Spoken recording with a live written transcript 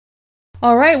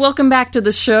All right, welcome back to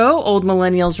the show, Old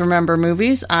Millennials Remember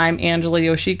Movies. I'm Angela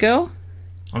Yoshiko.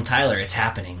 I'm Tyler. It's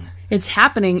happening. It's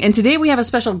happening. And today we have a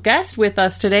special guest with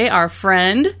us today, our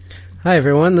friend. Hi,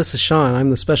 everyone. This is Sean. I'm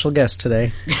the special guest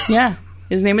today. Yeah,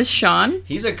 his name is Sean.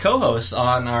 He's a co-host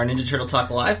on our Ninja Turtle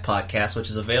Talk Live podcast, which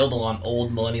is available on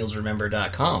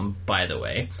oldmillennialsremember.com, by the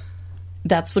way.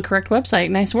 That's the correct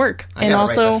website. Nice work. I got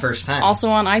it right the first time.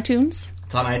 Also on iTunes.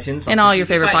 It's on iTunes. And all your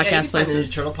favorite podcast places.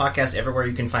 Ninja Turtle podcast everywhere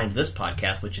you can find this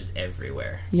podcast, which is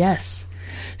everywhere. Yes.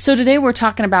 So today we're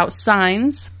talking about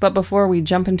Signs, but before we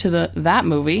jump into that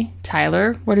movie,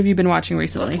 Tyler, what have you been watching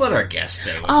recently? Let's let our guests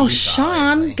say what Oh, we saw, Sean,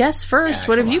 obviously. guess first. Yeah,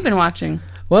 what have come you on. been watching?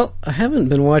 Well, I haven't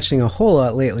been watching a whole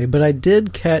lot lately, but I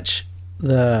did catch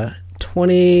the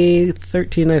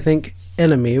 2013, I think,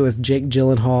 Enemy with Jake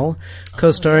Gyllenhaal,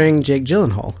 co-starring Jake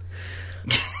Gyllenhaal.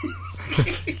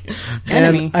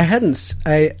 Enemy. And I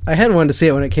had wanted to see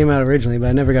it when it came out originally, but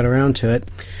I never got around to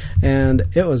it. And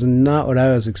it was not what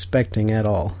I was expecting at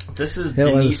all. This is It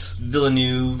Denis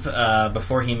Villeneuve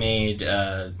before he made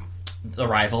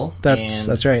Arrival.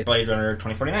 That's right. Blade Runner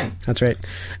 2049. That's right.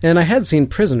 And I had seen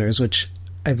Prisoners, which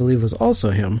I believe was also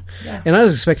him. Yeah. And I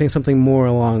was expecting something more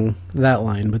along that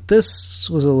line, but this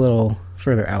was a little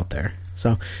further out there.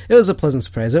 So it was a pleasant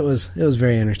surprise. It was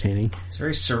very entertaining. It's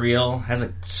very surreal. Has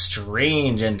a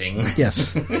strange ending.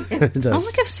 Yes, it does. I don't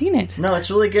think I've seen it. No, it's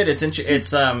really good.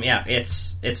 It's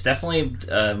definitely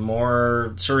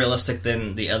more surrealistic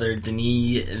than the other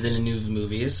Denis Villeneuve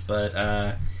movies, but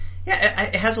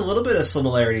it has a little bit of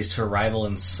similarities to Arrival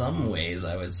in some ways,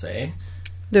 I would say.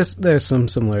 There's some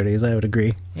similarities, I would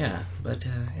agree. Yeah, but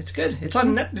it's good. It's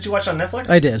on. Did you watch it on Netflix?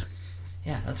 I did.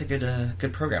 Yeah, that's a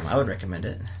good program. I would recommend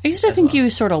it. I used to think you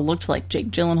sort of looked like Jake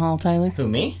Gyllenhaal, Tyler. Who,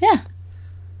 me? Yeah.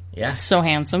 Yeah. So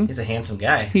handsome. He's a handsome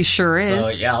guy. He sure is. So,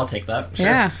 yeah, I'll take that. Sure.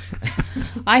 Yeah.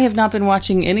 I have not been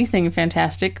watching anything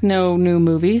fantastic. No new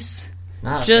movies.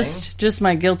 Not a thing. Just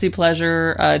my guilty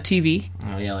pleasure TV.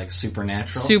 Oh, yeah, like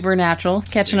Supernatural. Supernatural.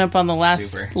 Catching up on the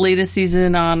latest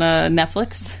season on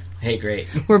Netflix. Hey, great.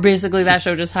 Where basically that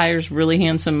show just hires really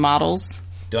handsome models.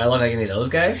 Do I look like any of those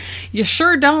guys? You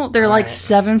sure don't. They're like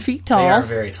 7 feet tall. They are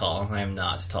very tall. I am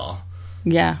not tall.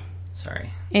 Yeah.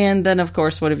 Sorry. And then, of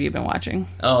course, what have you been watching?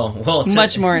 Oh, well... It's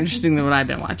much more interesting than what I've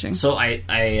been watching. So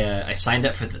I signed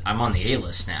up for... I'm on the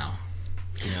A-list now.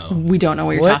 You know. We don't know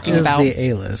what you're talking about. What is the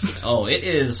A-list? Oh, it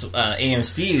is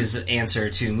AMC's answer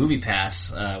to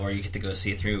MoviePass, where you get to go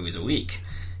see 3 movies a week.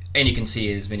 And you can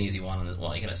see as many as you want.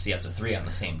 You can see up to 3 on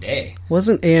the same day.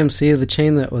 Wasn't AMC the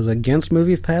chain that was against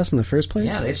MoviePass in the first place?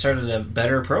 Yeah, they started a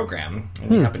better program.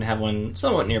 And we happen to have one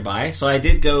somewhat nearby. So I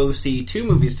did go see 2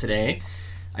 movies today.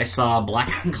 I saw Black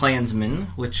Klansman,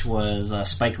 which was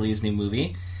Spike Lee's new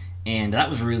movie. And that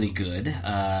was really good.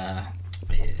 I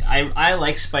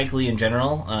like Spike Lee in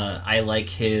general. I like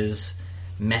his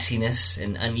messiness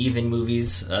and uneven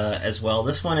movies as well.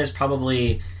 This one is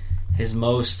probably his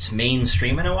most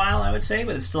mainstream in a while, I would say,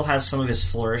 but it still has some of his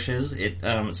flourishes. It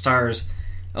stars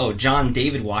John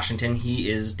David Washington. He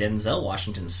is Denzel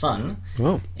Washington's son.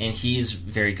 Oh. And he's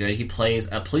very good. He plays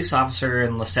a police officer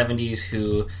in the 70s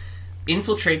who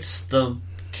infiltrates the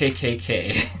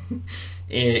KKK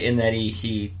in that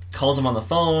he calls them on the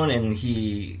phone and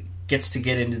he gets to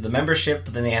get into the membership,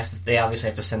 but then they obviously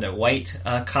have to send a white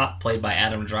cop played by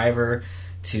Adam Driver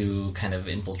to kind of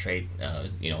infiltrate,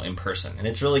 in person. And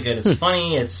it's really good. It's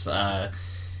funny. It's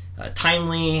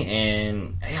timely,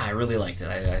 and yeah, I really liked it.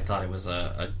 I thought it was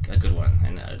a good one,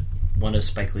 and one of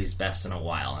Spike Lee's best in a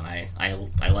while. And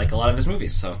I like a lot of his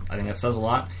movies, so I think that says a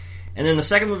lot. And then the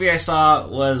second movie I saw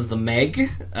was The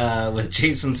Meg with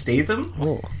Jason Statham.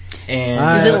 Oh.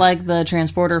 And is it like the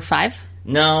Transporter 5?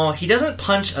 No, he doesn't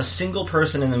punch a single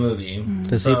person in the movie.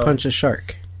 Does he punch a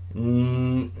shark?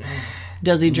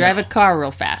 Does he drive a car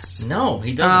real fast? No,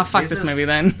 he doesn't. Oh, fuck this movie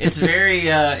then. It's very,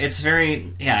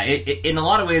 in a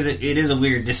lot of ways it is a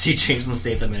weird to see Jason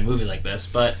Statham in a movie like this,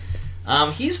 but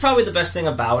he's probably the best thing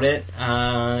about it.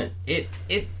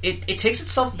 It takes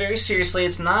itself very seriously.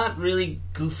 It's not really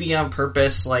goofy on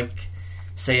purpose like,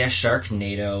 say, a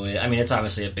Sharknado. I mean, it's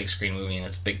obviously a big screen movie and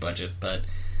it's big budget, but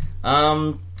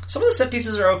some of the set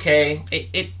pieces are okay.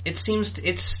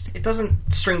 It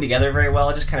doesn't string together very well.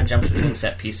 It just kind of jumps between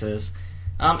set pieces.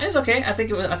 It's okay. I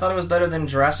thought it was better than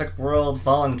Jurassic World: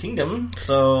 Fallen Kingdom.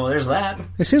 So there's that.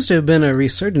 There seems to have been a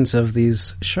resurgence of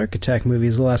these shark attack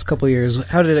movies the last couple of years.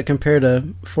 How did it compare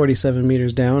to 47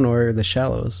 Meters Down or The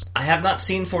Shallows? I have not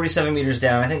seen 47 Meters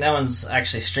Down. I think that one's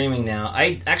actually streaming now.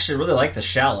 I actually really like The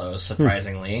Shallows,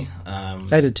 surprisingly.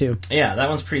 I did too. Yeah, that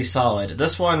one's pretty solid.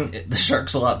 This one, the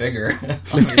shark's a lot bigger,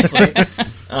 obviously.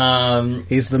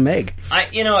 He's the Meg.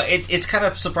 It's kind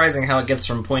of surprising how it gets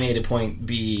from point A to point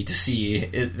B to C.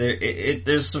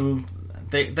 There's some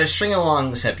they're stringing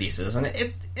along set pieces, and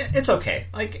it's okay.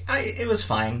 Like it was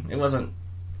fine. It wasn't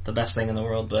the best thing in the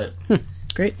world, but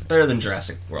Great. better than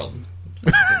Jurassic World.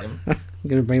 I'm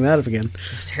going to bring that up again.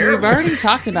 It's terrible. We've already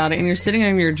talked about it, and you're sitting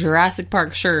in your Jurassic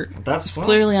Park shirt. That's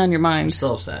Clearly on your I'm mind.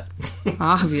 still upset.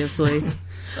 Obviously.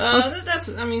 That's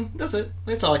it.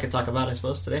 That's all I could talk about, I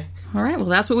suppose, today. All right, well,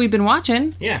 that's what we've been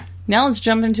watching. Yeah. Now let's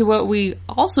jump into what we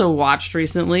also watched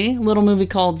recently. A little movie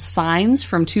called Signs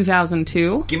from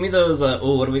 2002. Give me those,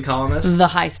 what are we calling this? The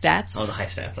high stats. Oh, the high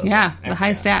stats. That's Yeah, it. the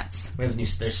high stats. We have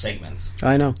there's segments.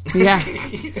 I know. Yeah.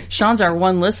 Sean's our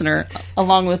one listener,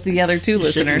 along with the other two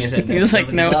He's shaking listeners. his head He was like,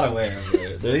 He's no. not aware of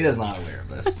it. He is not aware of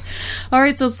this. All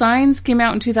right, so Signs came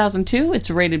out in 2002. It's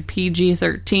rated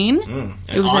PG-13. In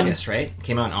It was August, right?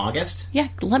 Came out in August? Yeah,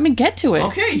 let me get to it.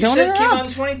 Okay, you Don't said it came out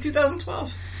interrupt. in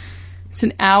 2012. It's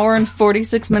an hour and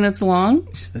 46 minutes long.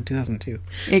 She said 2002.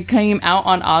 It came out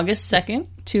on August 2nd,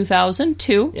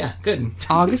 2002. Yeah, good.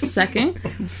 August 2nd.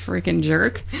 Freaking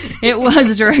jerk. It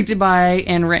was directed by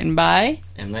and written by,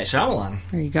 M. Night Shyamalan.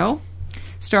 there you go,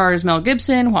 stars Mel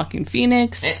Gibson, Joaquin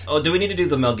Phoenix. Do we need to do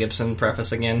the Mel Gibson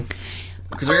preface again?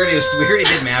 Because we already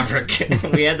did Maverick.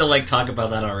 We had to talk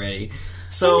about that already.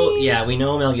 So yeah, we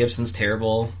know Mel Gibson's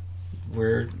terrible.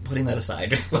 We're putting that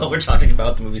aside while we're talking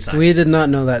about the movie Signs. We did not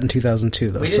know that in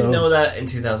 2002, though. We didn't know that in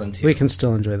 2002. We can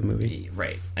still enjoy the movie.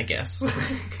 Right, I guess.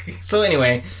 So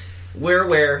anyway, we're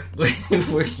aware.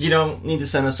 You don't need to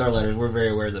send us our letters. We're very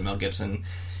aware that Mel Gibson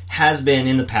has been,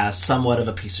 in the past, somewhat of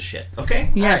a piece of shit.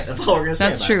 Okay? Yes. All right, that's all we're going to say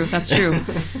That's about true. it. That's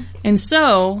true. And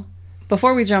so,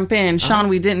 before we jump in, Sean,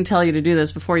 we didn't tell you to do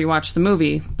this before you watch the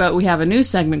movie, but we have a new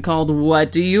segment called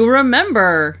What Do You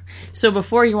Remember? So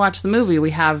before you watch the movie,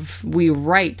 we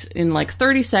write in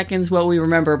 30 seconds what we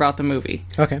remember about the movie,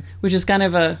 Okay. which is kind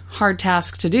of a hard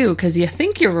task to do because you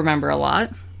think you remember a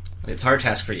lot. It's a hard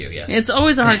task for you, yes. It's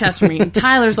always a hard task for me.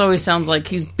 Tyler's always sounds like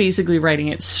he's basically writing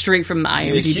it straight from the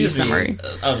You IMDb accused summary, me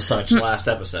of such last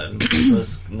episode, which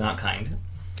was not kind.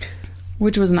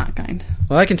 which was not kind.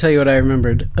 Well, I can tell you what I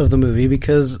remembered of the movie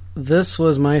because this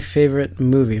was my favorite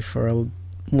movie for a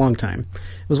long time.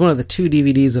 It was one of the 2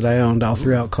 DVDs that I owned all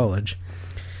throughout college.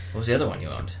 What was the other one you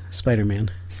owned? Spider-Man.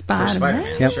 For Spider-Man.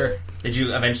 Spider-Man, Yep. sure. Did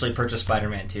you eventually purchase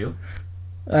Spider-Man 2?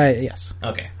 Yes.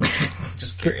 Okay.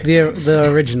 Just curious. The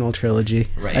original trilogy.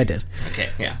 Right. I did. Okay,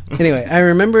 yeah. Anyway, I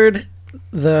remembered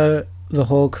the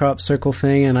whole crop circle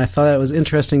thing, and I thought it was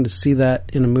interesting to see that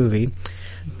in a movie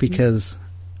because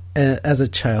as a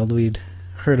child we'd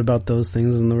heard about those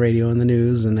things on the radio and the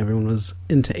news, and everyone was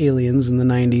into aliens in the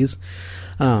 90s.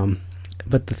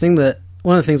 But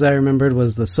one of the things I remembered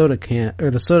was the soda can or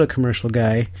the soda commercial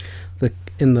guy,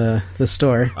 in the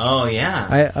store. Oh, yeah.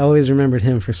 I always remembered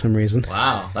him for some reason.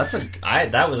 Wow,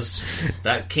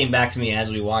 that came back to me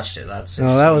as we watched it. That's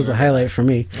Oh, that was a highlight for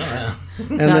me. Oh,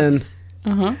 yeah.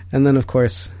 And then of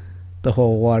course the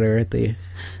whole water at the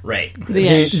Right. The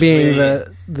end. being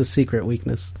the secret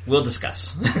weakness. We'll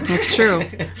discuss. It's true.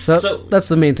 So that's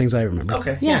the main things I remember.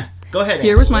 Okay, Yeah. yeah. Go ahead.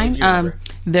 Here Amber. was What mine. did you remember?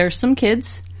 There's some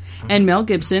kids, and Mel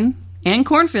Gibson, and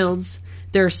cornfields.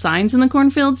 There are signs in the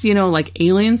cornfields, like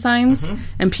alien signs,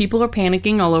 and people are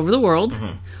panicking all over the world.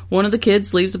 One of the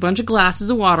kids leaves a bunch of glasses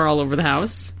of water all over the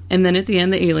house, and then at the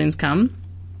end the aliens come,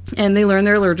 and they learn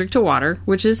they're allergic to water,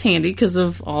 which is handy because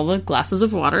of all the glasses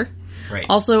of water. Right.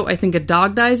 Also, I think a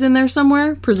dog dies in there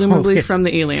somewhere, presumably Oh, yeah. from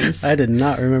the aliens. I did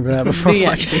not remember that before The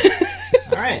watching. end.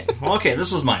 All right. Well, okay,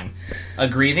 this was mine. A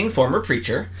grieving former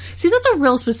preacher. See, that's a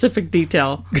real specific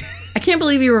detail. I can't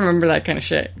believe you remember that kind of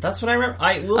shit. That's what I remember.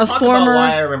 We'll A talk former about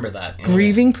why I remember that. Anyway.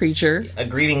 Grieving preacher. A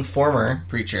grieving former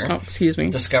preacher. Oh, excuse me.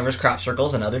 Discovers crop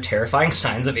circles and other terrifying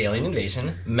signs of alien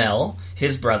invasion. Mel,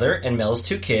 his brother, and Mel's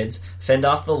 2 kids fend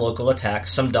off the local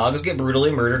attacks. Some dogs get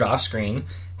brutally murdered off screen.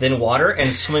 Then water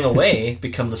and swing away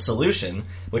become the solution,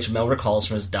 which Mel recalls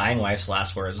from his dying wife's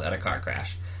last words at a car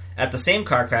crash. At the same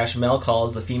car crash, Mel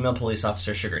calls the female police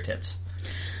officer Sugar Tits.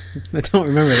 I don't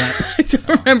remember that. I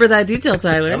don't remember that detail,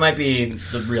 Tyler. That might be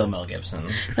the real Mel Gibson.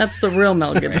 That's the real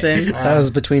Mel Gibson. That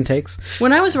was between takes.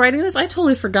 When I was writing this, I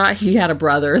totally forgot he had a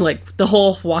brother. The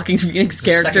whole Walking Phoenix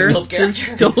character. second-wheeled character.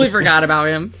 Just totally forgot about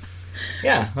him.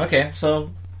 Yeah, okay, so...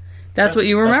 That's what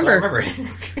you remember. That's what I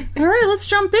remember. All right, let's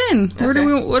jump in. What do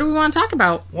we want to talk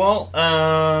about? Well,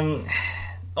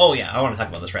 oh yeah, I want to talk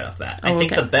about this right off the bat. I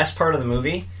think okay. the best part of the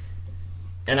movie,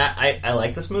 and I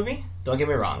like this movie, don't get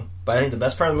me wrong, but I think the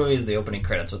best part of the movie is the opening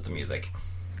credits with the music.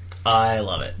 I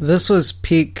love it. This was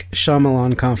peak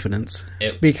Shyamalan confidence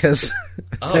because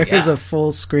Oh, there is yeah. a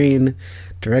full screen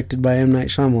directed by M. Night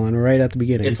Shyamalan right at the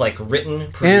beginning. It's like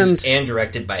written, produced, and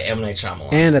directed by M. Night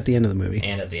Shyamalan. And at the end of the movie.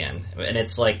 And at the end. And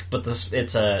it's like, but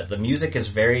the music is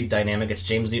very dynamic. It's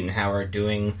James Newton Howard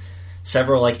doing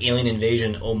several like Alien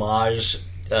Invasion homage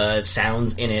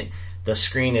sounds in it. The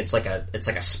screen, it's like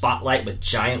a spotlight with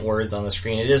giant words on the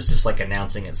screen. It is just like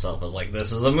announcing itself as like,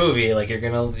 this is a movie. Like you're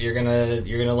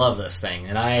gonna love this thing.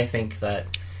 And I think that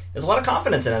there's a lot of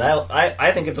confidence in it.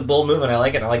 I think it's a bold move, and I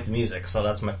like it. And I like the music, so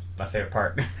that's my favorite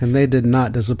part. And they did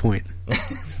not disappoint.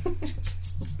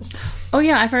 Oh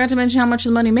yeah, I forgot to mention how much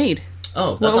the money made.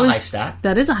 Oh, that's a high stat.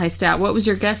 That is a high stat. What was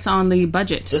your guess on the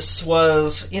budget? This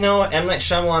was, M. Night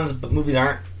Shyamalan's movies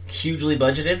aren't hugely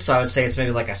budgeted, so I would say it's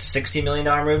maybe like a $60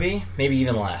 million movie, maybe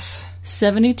even less.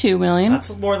 $72 million.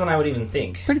 That's more than I would even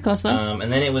think. Pretty close, though.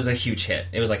 And then it was a huge hit.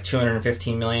 It was like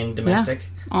 $215 million domestic. Yeah,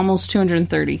 almost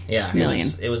 $230 million.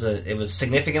 It was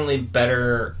significantly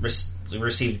better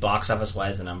received box office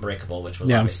wise than Unbreakable, which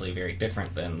was obviously very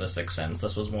different than The Sixth Sense.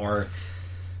 This was more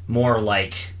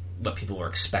like what people were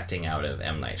expecting out of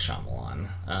M. Night Shyamalan.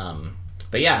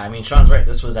 But yeah, I mean, Sean's right.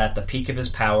 This was at the peak of his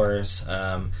powers.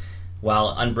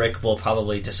 While Unbreakable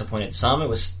probably disappointed some,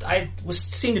 it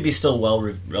seemed to be still well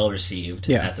received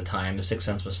at the time. The Sixth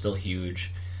Sense was still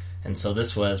huge, and so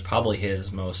this was probably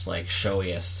his most like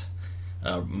showiest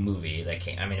movie that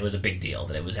came. I mean, it was a big deal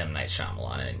that it was M. Night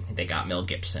Shyamalan, and they got Mel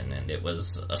Gibson, and it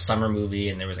was a summer movie,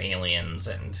 and there was aliens,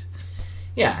 and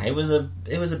yeah, it was a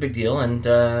big deal,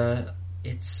 and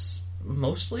it's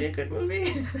mostly a good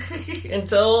movie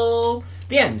until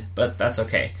the end, but that's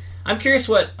okay. I'm curious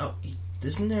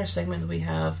isn't there a segment that we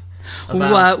have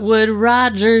about... What would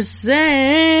Roger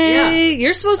say? Yeah.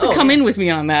 You're supposed to come in with me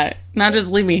on that, not just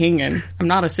leave me hanging. I'm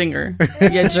not a singer.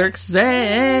 You jerks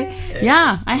say.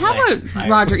 Yeah, I have what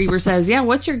Roger Ebert says. Yeah,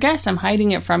 what's your guess? I'm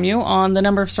hiding it from you on the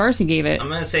number of stars he gave it. I'm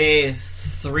going to say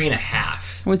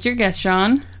 3.5. What's your guess,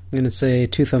 Sean? I'm going to say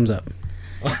 2 thumbs up.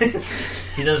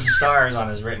 He does stars on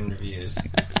his written reviews.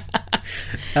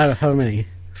 Out of how many?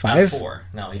 5? 4.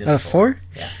 No, he does 4.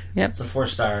 Yeah. Yep. It's a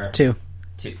 4-star. 2.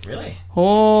 Really?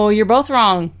 Oh, you're both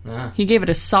wrong. He gave it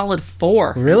a solid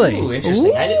 4. Really? Ooh, interesting.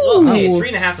 Ooh. Hey,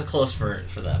 3.5 is close for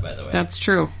that, by the way. That's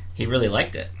true. He really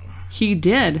liked it. He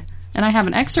did. And I have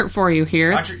an excerpt for you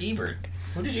here. Roger Ebert.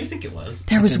 What did you think it was?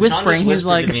 There was whispering. He was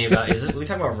like, to me about, are we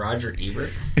talking about Roger Ebert?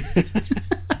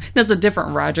 That's a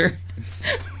different Roger.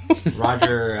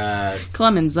 Roger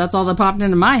Clemens. That's all that popped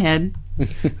into my head.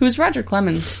 Who's Roger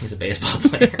Clemens? He's a baseball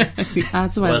player.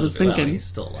 That's what I was thinking. Well, he's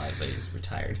still alive, but he's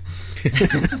retired.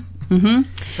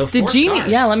 So the genius.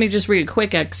 Yeah, let me just read a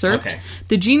quick excerpt. Okay.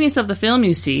 The genius of the film,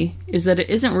 you see, is that it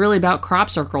isn't really about crop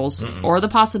circles or the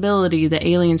possibility that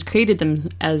aliens created them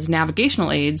as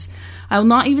navigational aids. I will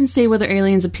not even say whether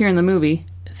aliens appear in the movie.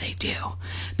 They do.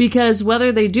 Because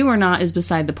whether they do or not is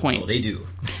beside the point. Oh, they do.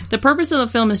 The purpose of the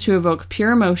film is to evoke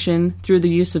pure emotion through the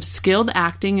use of skilled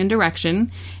acting and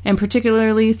direction, and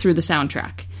particularly through the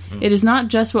soundtrack. It is not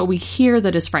just what we hear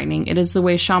that is frightening, it is the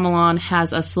way Shyamalan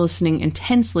has us listening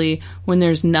intensely when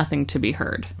there's nothing to be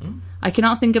heard. I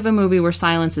cannot think of a movie where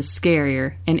silence is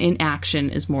scarier and inaction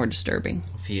is more disturbing.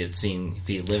 If he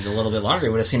had lived a little bit longer, he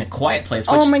would have seen A Quiet Place.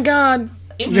 Oh my god!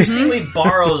 Interestingly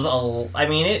borrows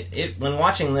when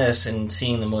watching this and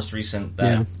seeing the most recent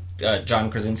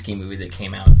John Krasinski movie that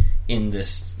came out in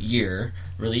this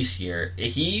release year,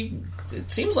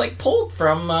 it seems like pulled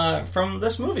from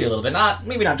this movie a little bit.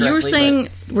 Maybe not directly. You were saying,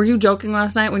 were you joking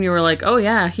last night when you were like, "Oh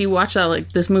yeah, he watched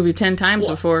this movie 10 times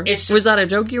before"? Was that a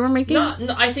joke you were making? No,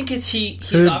 I think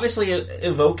he's obviously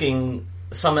evoking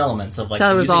some elements of like.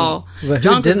 That was all. But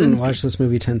who didn't watch this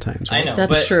movie 10 times? Right? I know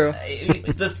that's true.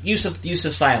 The use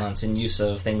of silence and use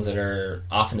of things that are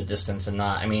off in the distance and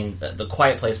not. I mean, the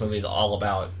Quiet Place movie is all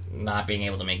about not being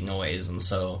able to make noise,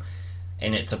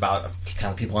 and it's about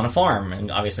kind of people on a farm, and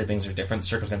obviously things are different,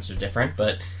 circumstances are different,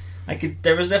 but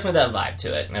there was definitely that vibe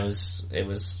to it, and it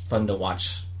was fun to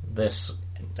watch this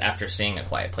after seeing A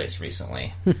Quiet Place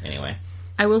recently. Anyway.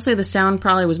 I will say the sound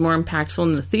probably was more impactful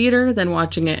in the theater than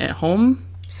watching it at home.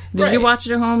 Did you watch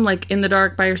it at home, like in the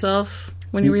dark by yourself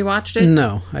when you rewatched it?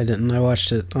 No, I didn't. I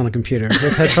watched it on a computer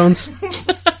with headphones.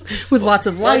 With lots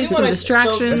of lights and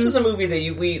distractions. So this is a movie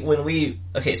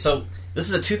that so this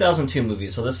is a 2002 movie,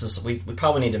 so this is, we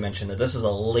probably need to mention that this is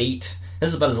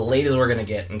about as late as we're going to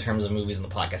get in terms of movies in the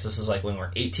podcast. This is like when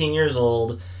we're 18 years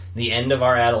old, the end of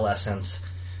our adolescence,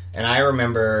 and I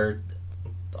remember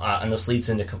and this leads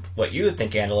into what you would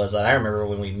think, Angela, is that I remember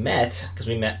when we met, because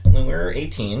we met when we were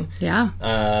 18.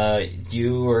 Yeah.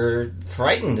 You were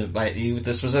frightened by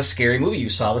this was a scary movie. You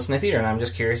saw this in the theater, and I'm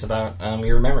just curious about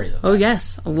your memories of it. Oh,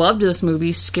 yes. I loved this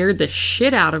movie. Scared the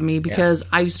shit out of me because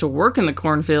I used to work in the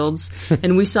cornfields,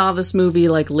 and we saw this movie,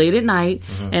 like, late at night,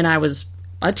 and I was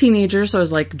a teenager, so I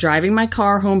was like driving my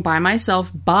car home by myself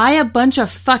by a bunch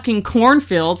of fucking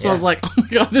cornfields. So I was like, oh my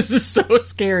god, this is so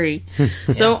scary.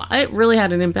 So it really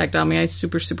had an impact on me. I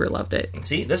super, super loved it.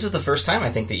 See, this is the first time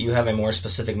I think that you have a more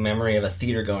specific memory of a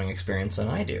theater going experience than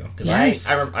I do. Because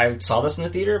I saw this in the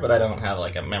theater, but I don't have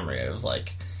like a memory of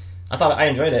like. I thought I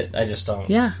enjoyed it. I just don't.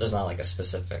 Yeah. There's not like a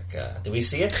specific. Did we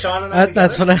see it, Sean and I?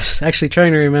 That's what I was actually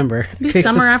trying to remember. Maybe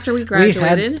summer after we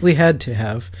graduated. We had to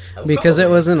have because it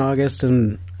was in August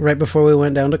and right before we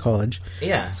went down to college.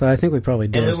 Yeah. So I think we probably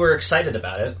did. And we were excited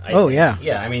about it. Yeah.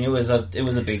 Yeah. I mean, it was a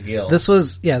big deal. This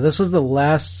was the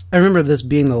last. I remember this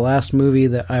being the last movie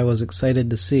that I was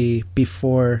excited to see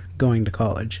before going to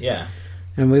college. Yeah.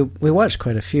 And we watched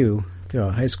quite a few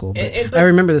throughout high school. But I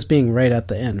remember this being right at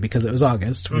the end because it was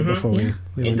August before we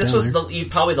went this down was there.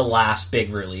 probably the last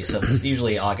big release of this.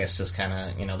 Usually August is kind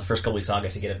of, the first couple weeks of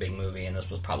August you get a big movie, and this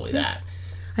was probably that.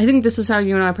 I think this is how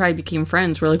you and I probably became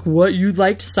friends. We're like, what, you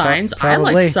liked Signs? I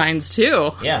Probably. liked Signs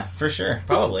too. Yeah, for sure.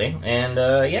 Probably. And,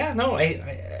 I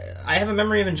have a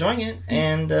memory of enjoying it,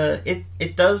 and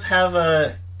it does have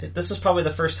this is probably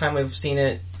the first time we've seen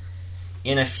it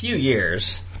in a few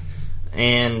years.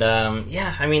 And,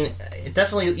 I mean, it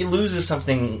definitely loses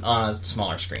something on a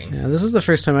smaller screen. Yeah, this is the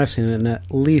first time I've seen it in at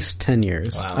least 10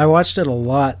 years. Wow. I watched it a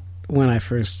lot when I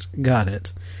first got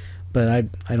it, but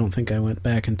I don't think I went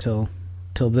back until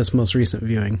this most recent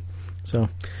viewing. So,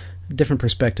 different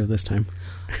perspective this time.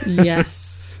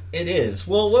 Yes. It is.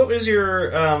 Well, what was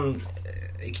your,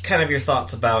 kind of your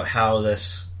thoughts about how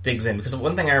this digs in? Because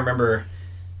one thing I remember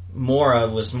more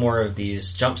of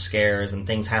these jump scares and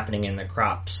things happening in the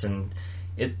crops, and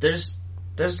there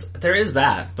is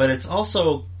that, but it's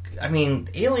also, I mean,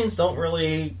 aliens don't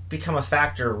really become a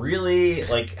factor really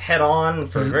like head on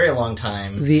for a very long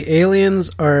time. The aliens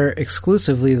are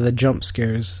exclusively the jump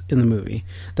scares in the movie.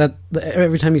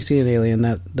 Every time you see an alien,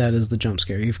 that is the jump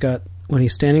scare. You've got when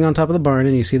he's standing on top of the barn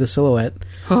and you see the silhouette.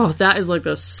 Oh, that is like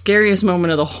the scariest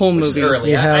moment of the whole movie.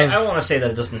 Early. I want to say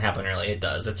that it doesn't happen early. It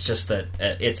does. It's just that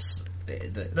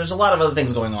there's a lot of other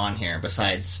things going on here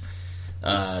besides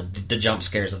the jump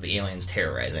scares of the aliens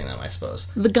terrorizing them, I suppose.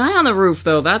 The guy on the roof,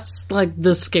 though, that's like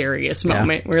the scariest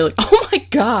moment. Where you're like, oh my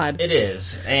god. It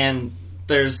is. And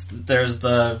there's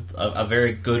a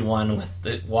very good one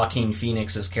with Joaquin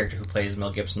Phoenix's character who plays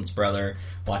Mel Gibson's brother,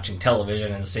 watching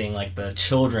television and seeing like the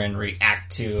children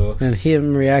react to, and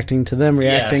him reacting to them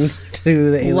reacting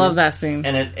to the alien. Love that scene.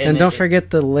 And don't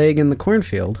forget the leg in the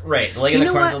cornfield. Right, the leg in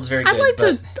the cornfield's very good.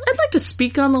 I'd like to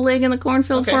speak on the leg in the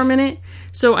cornfield for a minute.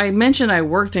 So I mentioned I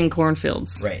worked in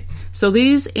cornfields. Right. So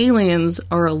these aliens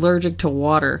are allergic to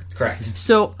water. Correct.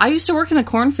 So I used to work in the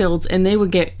cornfields, and they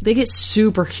get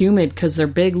super humid because they're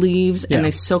big leaves and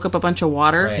they soak up a bunch of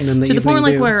water. Right. And then to the point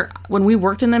like where when we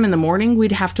worked in them in the morning,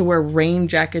 we'd have to wear rain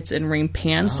jackets and rain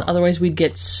pants, otherwise we'd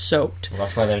get soaked. Well,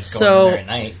 that's why they're going in there at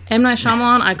night. M. Night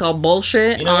Shyamalan, I call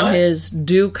bullshit on his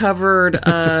dew-covered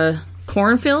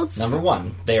cornfields. Number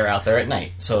one, they are out there at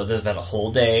night, so there's that a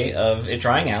whole day of it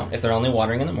drying out if they're only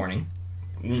watering in the morning.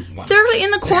 They're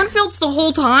in the cornfields the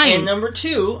whole time. And number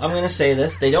two, I'm going to say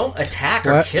this, they don't attack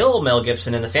or kill Mel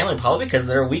Gibson and the family, probably because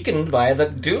they're weakened by the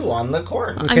dew on the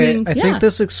corn. Okay, I think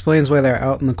this explains why they're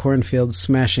out in the cornfields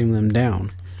smashing them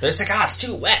down. They're just like, it's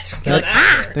too wet.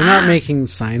 They're not making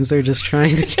signs, they're just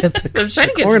trying to get the They're trying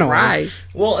to get corn dry. away.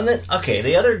 Well, and then,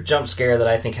 the other jump scare that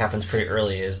I think happens pretty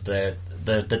early is the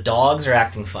dogs are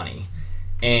acting funny.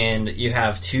 And you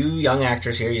have two young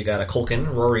actors here. You got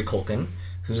Rory Culkin,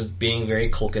 who's being very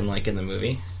Culkin-like in the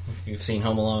movie. If you've seen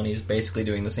Home Alone, he's basically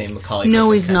doing the same Macaulay Culkin.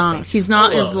 No, he's not. He's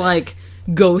not as, like,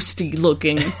 ghosty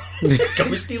looking.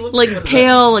 Ghosty looking? Like,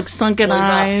 pale, like, sunken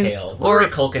eyes. He's not pale. Rory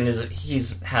Culkin,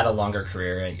 he's had a longer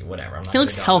career, whatever. I'm not he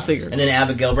looks healthier. And then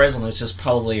Abigail Breslin, which is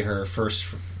probably her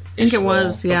first... I think it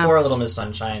was, before Little Miss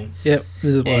Sunshine. Yep,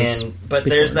 it was. But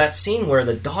there's that scene where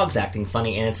the dog's acting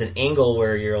funny, and it's an angle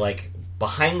where you're, like,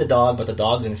 behind the dog, but the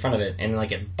dog's in front of it, and,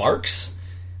 like, it barks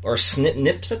or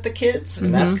nips at the kids,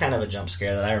 and that's kind of a jump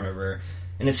scare that I remember.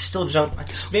 And it's still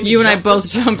you and I both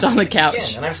jumped on the couch.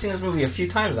 Again. And I've seen this movie a few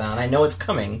times now, and I know it's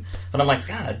coming, but I'm like,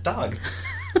 God, a dog.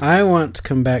 I want to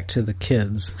come back to the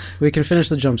kids. We can finish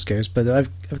the jump scares, but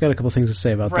I've got a couple things to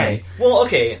say about Right. them. Well,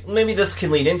 okay, maybe this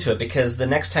can lead into it, because the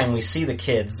next time we see the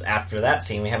kids after that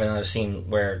scene, we have another scene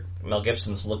where Mel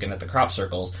Gibson's looking at the crop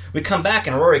circles. We come back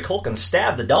and Rory Culkin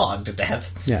stabbed the dog to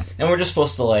death. Yeah. And we're just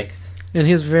supposed to, like... And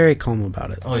he was very calm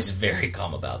about it. Oh, he's very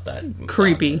calm about that.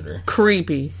 Creepy. dog murder.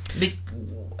 Creepy.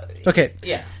 Okay.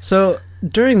 Yeah. So,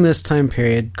 during this time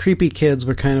period, creepy kids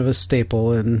were kind of a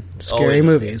staple in scary Always a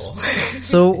movies. staple.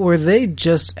 So, were they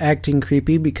just acting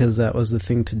creepy because that was the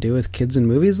thing to do with kids in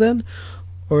movies then?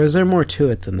 Or is there more to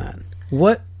it than that?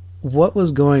 What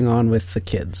was going on with the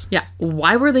kids? Yeah.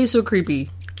 Why were they so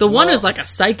creepy? The one Well- is like a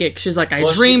psychic. She's like, I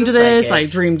Well, dreamed she's a this, psychic.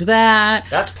 I dreamed that.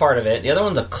 That's part of it. The other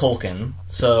one's a Culkin,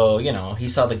 so, he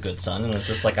saw The Good Son, and was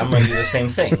just like, I'm going to do the same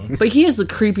thing. But he has the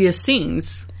creepiest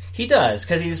scenes. He does,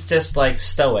 because he's just, like,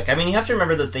 stoic. I mean, you have to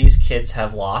remember that these kids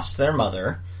have lost their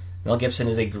mother. Mel Gibson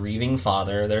is a grieving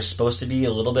father. They're supposed to be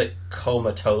a little bit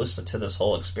comatose to this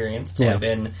whole experience. It's only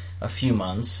been a few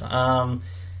months.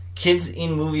 Kids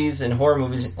in movies and horror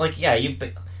movies, like,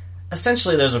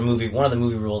 essentially there's one of the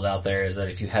movie rules out there is that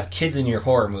if you have kids in your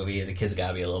horror movie, the kids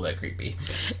gotta be a little bit creepy.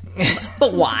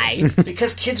 But why?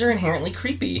 Because kids are inherently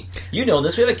creepy. You know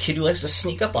this. We have a kid who likes to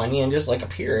sneak up on you and just, like,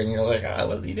 appear, and you're like,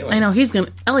 what are you doing? I know,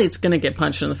 Elliot's gonna get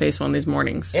punched in the face one of these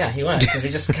mornings. Yeah, he went, because he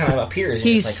just kind of appears. And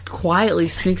He he's like, quietly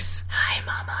sneaks, hi,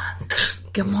 Mama.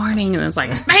 good morning, and it's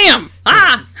like, bam!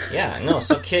 Ah! Yeah, no,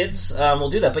 so kids will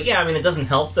do that. But yeah, I mean, it doesn't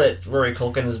help that Rory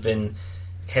Culkin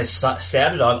has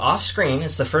stabbed a dog off screen.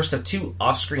 It's the first of 2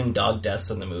 off-screen dog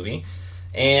deaths in the movie.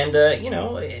 And,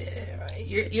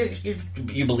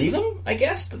 you believe him, I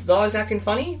guess, that the dog's acting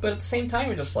funny, but at the same time,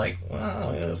 you're just like,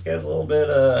 wow, this guy's a little bit,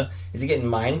 is he getting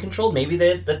mind controlled? Maybe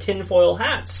the tinfoil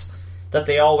hats that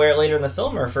they all wear later in the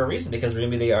film are for a reason, because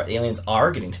maybe the aliens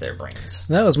are getting to their brains.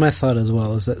 That was my thought as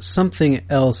well, is that something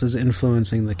else is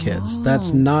influencing the kids. Oh.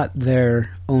 That's not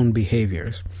their own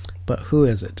behaviors. But who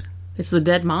is it? It's the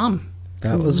dead mom.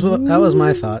 That was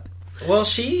my thought. Well,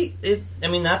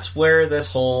 that's where this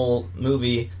whole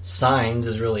movie, Signs,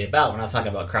 is really about. We're not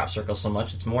talking about crop circles so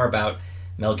much. It's more about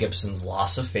Mel Gibson's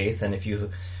loss of faith, and if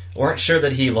you weren't sure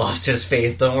that he lost his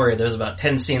faith, don't worry, there's about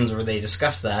 10 scenes where they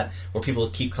discuss that, where people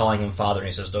keep calling him father, and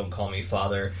he says, don't call me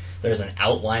father. There's an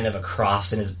outline of a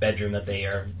cross in his bedroom that they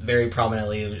are very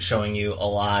prominently showing you a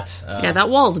lot. Yeah, that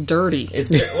wall's dirty.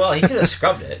 Well, he could have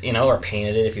scrubbed it, or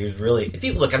painted it if he was really...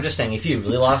 I'm just saying, if he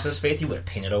really lost his faith, he would have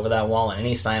painted over that wall and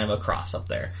any sign of a cross up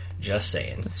there. Just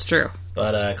saying. It's true.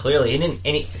 But clearly, he didn't...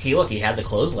 He had the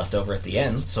clothes left over at the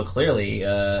end, so clearly...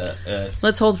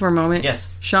 Let's hold for a moment. Yes.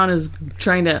 Sean is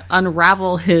trying to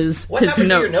unravel his What happened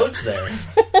notes. to your notes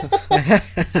there?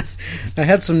 I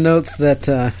had some notes that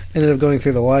ended up going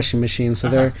through the washing machine, so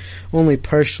they're only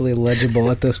partially legible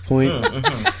at this point.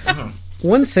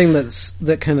 One thing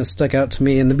that kind of stuck out to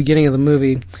me in the beginning of the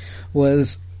movie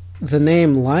was the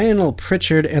name Lionel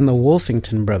Pritchard and the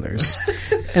Wolfington Brothers.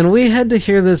 And we had to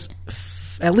hear this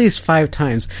at least 5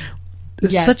 times.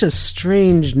 It's Yes. such a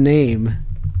strange name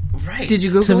Right. Did you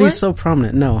Google to be it? so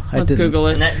prominent. No, I Let's didn't. Google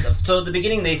it. And so at the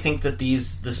beginning, they think that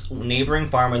this neighboring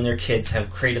farm and their kids have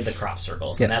created the crop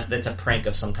circles. Yes. And that's a prank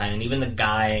of some kind. And even the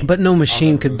guy... But no on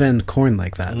machine the could roof- bend corn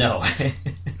like that. No.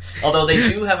 Although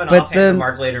they do have an But offhand then-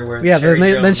 remark later where Yeah, Sherry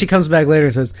then she Jones- comes back later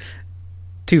and says,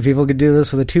 2 people could do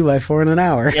this with a 2x4 in an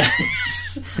hour. Yeah,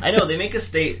 I know. They make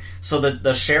us. So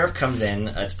the sheriff comes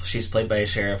in. She's played by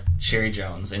Sheriff Sherry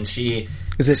Jones, and she.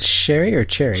 Is it Sherry or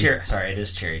Cherry? Sorry, it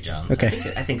is Cherry Jones. Okay.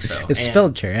 I think so. It's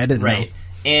spelled Cherry. I didn't right. know.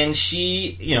 And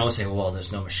she, say, well,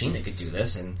 there's no machine that could do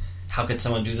this, and how could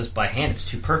someone do this by hand? It's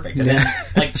too perfect. And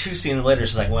then, 2 scenes later,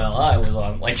 she's like, well, I was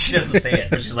on. She doesn't say it,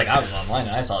 but she's like, I was online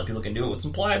and I saw that people can do it with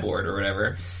some plyboard or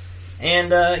whatever.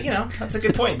 And that's a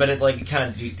good point, but it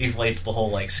kind of deflates the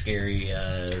whole scary.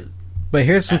 But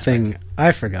here's something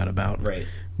I forgot about. Right.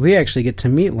 We actually get to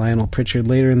meet Lionel Pritchard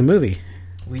later in the movie.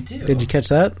 We do. Did you catch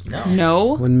that?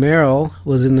 No. When Meryl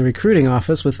was in the recruiting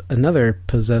office with another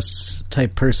possessed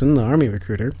type person, the army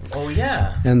recruiter, Oh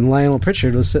yeah. and Lionel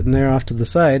Pritchard was sitting there off to the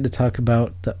side to talk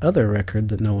about the other record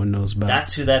that no one knows about.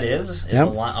 That's who that is? Yep.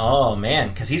 Oh man,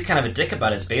 because he's kind of a dick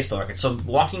about his baseball record. So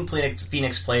Joaquin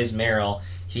Phoenix plays Merrill.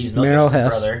 He's Mel Merrill Gibson's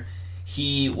Hess. brother.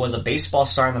 He was a baseball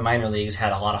star in the minor leagues,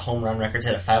 had a lot of home run records,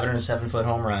 had a 507-foot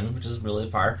home run, which is really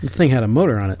far. The thing had a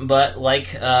motor on it. But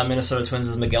like Minnesota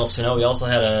Twins' Miguel Sano, he also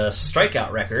had a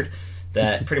strikeout record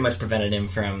that pretty much prevented him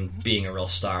from being a real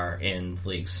star in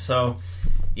leagues. So,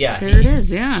 yeah. There it is,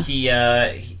 yeah.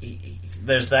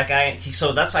 There's that guy.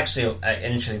 So that's actually an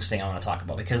interesting thing I want to talk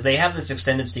about, because they have this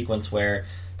extended sequence where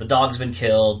the dog's been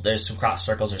killed, there's some crop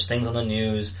circles, there's things on the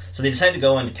news, so they decide to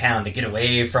go into town to get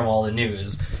away from all the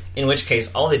news, in which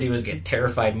case all they do is get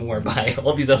terrified more by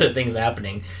all these other things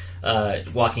happening.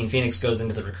 Joaquin Phoenix goes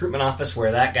into the recruitment office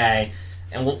where that guy,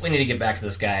 and we need to get back to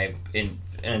this guy in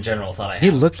a general thought I have.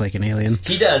 He looked like an alien.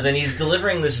 He does, and he's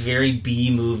delivering this very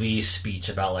B-movie speech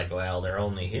about, like, well, they're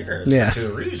only here for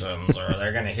 2 reasons, or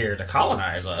they're going to here to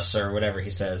colonize us, or whatever he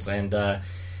says. And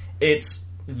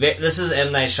this is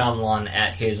M. Night Shyamalan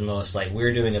at his most, like,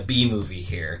 we're doing a B-movie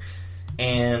here.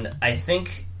 And I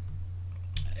think,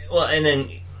 well, and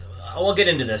then we'll get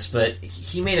into this, but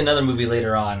he made another movie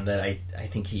later on that I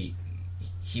think he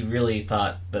really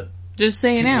thought that just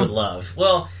say it people now would love.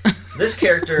 Well, this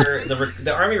character,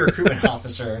 the army recruitment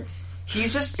officer,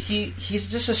 he's just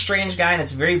a strange guy, and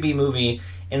it's a very B movie.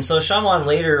 And so Shyamalan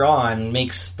later on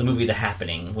makes the movie The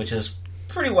Happening, which is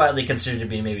pretty widely considered to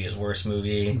be maybe his worst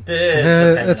movie.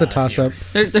 It's a toss-up.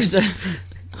 There's a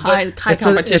high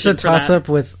competition. It's a toss-up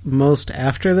with most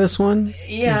after this one,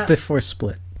 before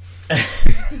Split.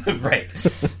 Right.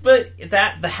 But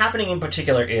The Happening in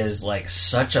particular is like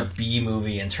such a B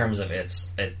movie in terms of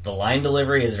the line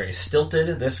delivery is very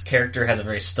stilted. This character has a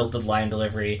very stilted line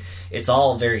delivery. It's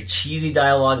all very cheesy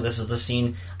dialogue. This is the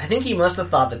scene. I think he must have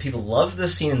thought that people loved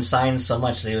this scene in Signs so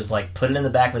much that he was like put it in the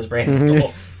back of his brain.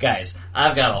 Oh, guys,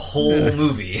 I've got a whole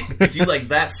movie. If you like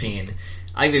that scene,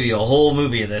 I'll give you a whole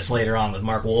movie of this later on with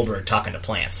Mark Wahlberg talking to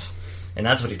plants. And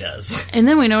that's what he does. And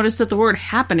then we noticed that the word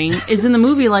happening is in the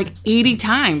movie like 80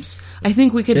 times. I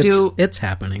think we could do... It's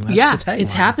happening. That's the tagline.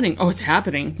 It's happening. Oh, it's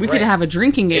happening. We could have a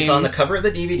drinking game. It's on the cover of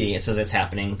the DVD. It says it's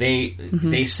happening.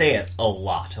 They say it a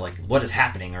lot. Like, what is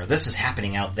happening? Or this is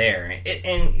happening out there.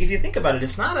 And if you think about it,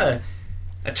 it's not a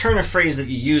turn of phrase that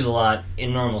you use a lot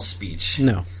in normal speech.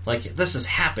 No. Like, this is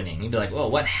happening. You'd be like,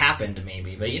 well, what happened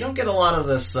maybe? But you don't get a lot of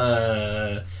this...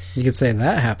 You could say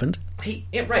that happened.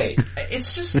 Right.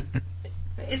 It's just...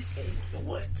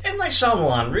 M. Night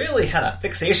Shyamalan really had a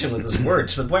fixation with his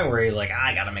words to the point where he's like,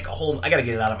 I gotta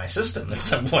get it out of my system at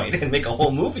some point and make a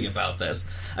whole movie about this.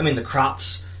 I mean, the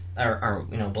crops are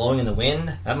blowing in the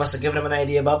wind. That must have given him an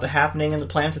idea about The Happening and the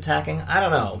plants attacking. I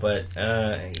don't know, but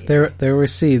there were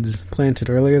seeds planted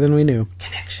earlier than we knew.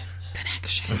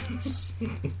 Connections.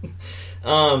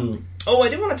 I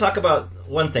do want to talk about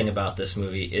one thing about this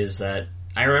movie is that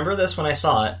I remember this when I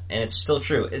saw it, and it's still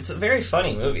true. It's a very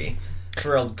funny movie.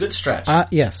 For a good stretch.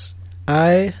 Yes.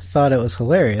 I thought it was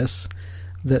hilarious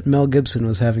that Mel Gibson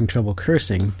was having trouble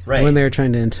cursing when they were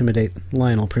trying to intimidate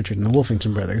Lionel Pritchard and the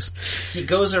Wolfington brothers. He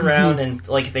goes around and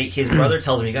his brother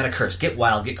tells him, you gotta curse, get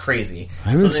wild, get crazy.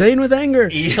 I'm insane with anger.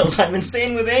 He yells, I'm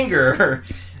insane with anger.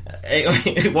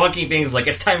 Joaquin Phoenix like,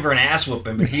 it's time for an ass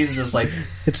whooping, but he's just like...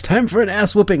 It's time for an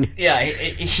ass whooping. Yeah,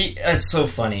 it's so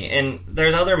funny. And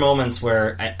there's other moments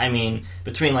where, I mean,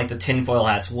 between like the tinfoil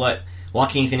hats, what...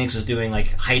 Joaquin Phoenix was doing,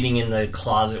 like, hiding in the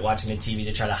closet watching the TV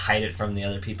to try to hide it from the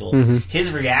other people. Mm-hmm.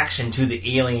 His reaction to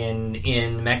the alien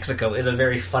in Mexico is a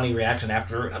very funny reaction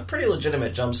after a pretty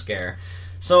legitimate jump scare.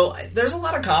 So there's a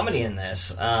lot of comedy in this,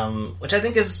 which I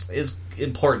think is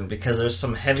important because there's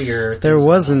some heavier things. There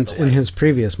wasn't in his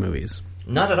previous movies.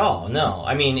 Not at all, no.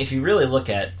 I mean, if you really look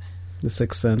at The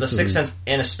Sixth Sense,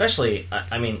 and especially,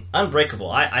 I mean,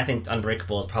 Unbreakable. I think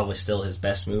Unbreakable is probably still his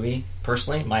best movie,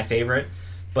 personally, my favorite.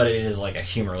 But it is like a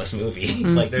humorless movie.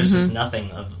 Mm-hmm. Like, there's just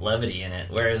nothing of levity in it.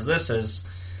 Whereas this is...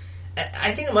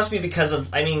 I think it must be because of...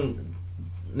 I mean,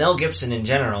 Mel Gibson in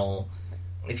general,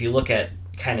 if you look at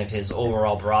kind of his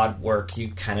overall broad work, you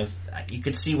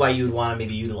could see why you would want to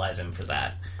maybe utilize him for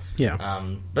that. Yeah.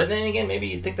 But then again, maybe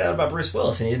you'd think that about Bruce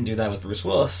Willis, and he didn't do that with Bruce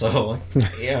Willis, so,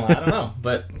 I don't know.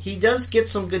 But he does get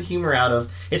some good humor out of...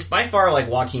 It's by far, like,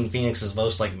 Joaquin Phoenix's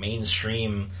most, like,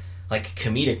 mainstream... like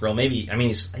comedic role. Maybe, I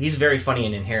mean, he's very funny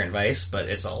in Inherent Vice, but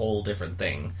it's a whole different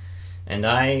thing. And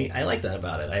I like that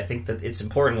about it. I think that it's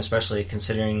important, especially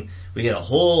considering we get a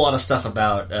whole lot of stuff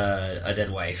about a dead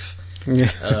wife.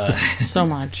 Yeah. So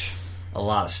much. A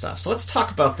lot of stuff. So let's talk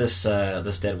about this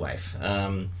dead wife.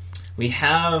 We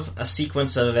have a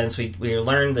sequence of events. We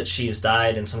learned that she's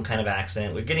died in some kind of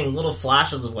accident. We're getting little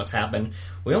flashes of what's happened.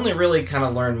 We only really kind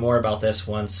of learn more about this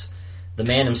once the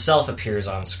man himself appears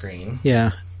on screen.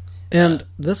 Yeah. And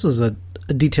this was a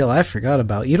detail I forgot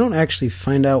about. You don't actually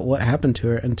find out what happened to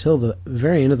her until the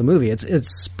very end of the movie.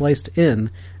 It's spliced in,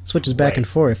 switches back and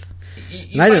forth.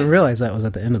 And I didn't realize that was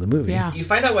at the end of the movie. Yeah. You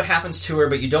find out what happens to her,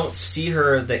 but you don't see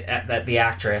her, the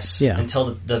actress,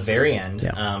 until the very end,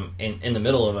 in the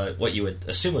middle of what you would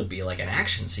assume would be like an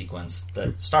action sequence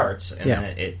that starts, and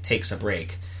then it takes a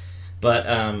break. But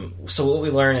so what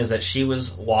we learn is that she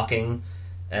was walking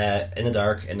in the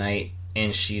dark at night,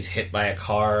 and she's hit by a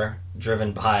car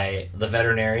driven by the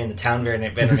town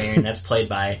veterinarian that's played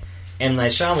by M.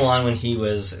 Night Shyamalan when he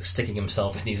was sticking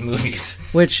himself in these movies.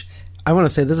 Which, I want to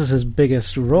say, this is his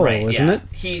biggest role, isn't it?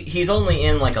 He's only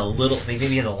in like a little, maybe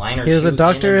he has a line or two. He was a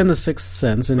doctor in The Sixth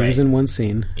Sense, and he was in one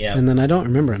scene. Yeah. And then I don't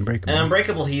remember Unbreakable. And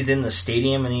Unbreakable, he's in the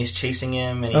stadium and he's chasing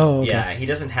him. And okay. He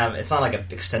doesn't have, it's not like an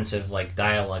extensive like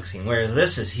dialogue scene,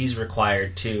 whereas he's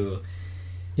required to...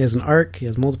 He has an arc. He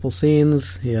has multiple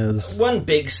scenes. He has one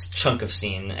big chunk of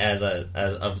scene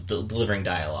of delivering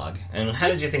dialogue. And how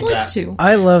did you think that?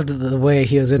 I loved the way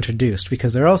he was introduced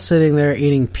because they're all sitting there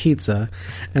eating pizza,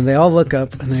 and they all look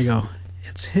up and they go,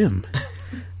 "It's him."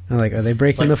 I'm like, are they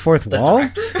breaking the fourth wall?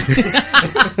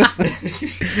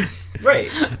 Right.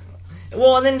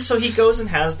 Well, and then so he goes and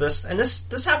has this, and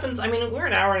this happens. I mean, we're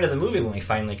an hour into the movie when we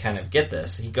finally kind of get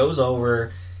this. He goes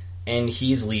over. And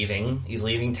he's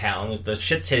leaving town. The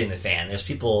shit's hitting the fan. There's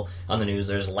people on the news.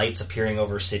 There's lights appearing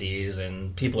over cities,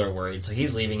 and people are worried. So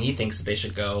he's leaving. He thinks that they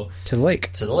should go to the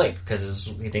lake. Because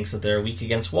he thinks that they're weak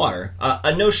against water.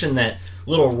 A notion that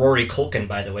little Rory Culkin,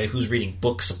 by the way, who's reading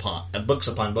books upon books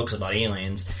about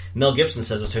aliens, Mel Gibson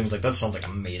says this to him. He's like, that sounds like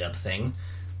a made-up thing.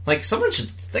 Like,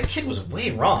 that kid was way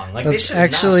wrong. Like, they should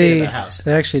not stay at that house.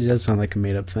 It actually does sound like a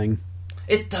made-up thing.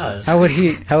 It does. How would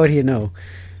he know?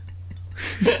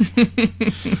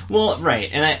 Well, right,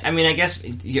 and I guess,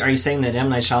 are you saying that M.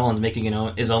 Night Shyamalan's making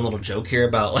his own little joke here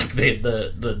about like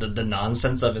the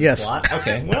nonsense of his plot?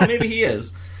 Okay, well, maybe he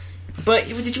is. But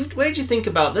what did you think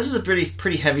about this? Is a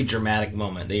pretty heavy dramatic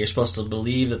moment that you're supposed to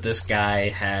believe that this guy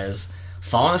has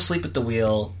fallen asleep at the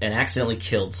wheel and accidentally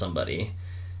killed somebody.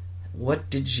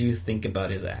 What did you think about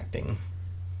his acting?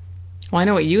 Well, I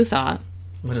know what you thought.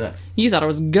 What did I? You thought it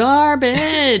was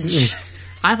garbage.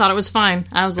 I thought it was fine.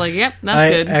 I was like, "Yep,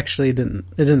 that's good." I actually didn't.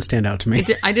 It didn't stand out to me.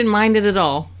 I didn't mind it at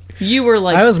all. You were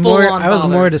like, I was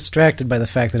more distracted by the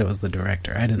fact that it was the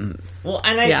director. I didn't. Well,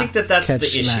 and I think that's the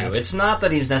issue. That. It's not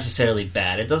that he's necessarily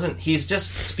bad. It doesn't. He's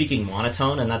just speaking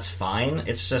monotone, and that's fine.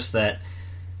 It's just that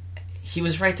he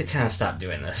was right to kind of stop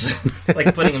doing this,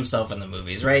 like putting himself in the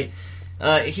movies, right?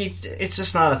 It's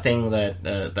just not a thing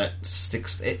that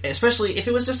sticks. Especially if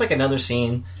it was just like another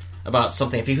scene about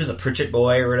something. If he was a Pritchett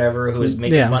boy or whatever who was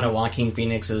making fun of Joaquin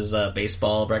Phoenix's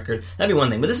baseball record, that'd be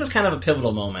one thing. But this is kind of a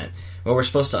pivotal moment where we're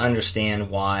supposed to understand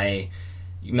why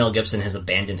Mel Gibson has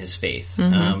abandoned his faith.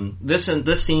 Mm-hmm.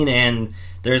 This scene, and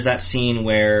there's that scene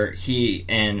where he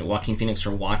and Joaquin Phoenix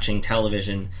are watching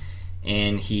television,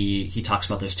 and he talks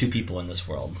about there's two people in this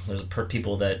world. There's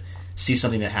people that see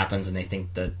something that happens and they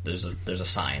think that there's a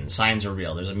sign. Signs are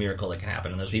real. There's a miracle that can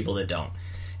happen, and there's people that don't.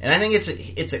 And I think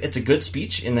it's a good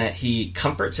speech in that he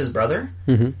comforts his brother,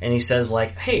 and he says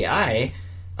like, "Hey, I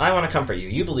want to comfort you.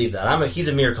 You believe that he's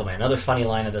a miracle man." Another funny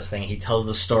line of this thing. He tells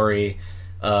the story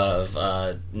of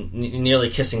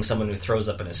nearly kissing someone who throws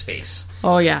up in his face.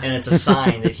 Oh yeah, and it's a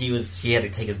sign that he had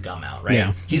to take his gum out. Right?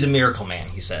 Yeah. He's a miracle man.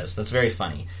 He says that's very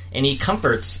funny, and he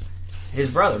comforts his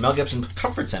brother. Mel Gibson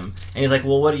comforts him, and he's like,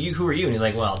 "Well, who are you?" And he's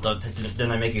like, "Well,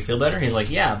 didn't I make you feel better?" He's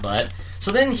like, "Yeah, but..."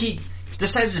 So then he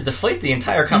decides to deflate the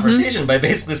entire conversation by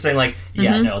basically saying like,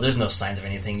 "Yeah, no, there's no signs of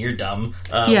anything. You're dumb.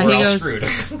 We're all screwed."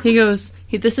 He goes,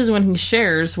 this is when he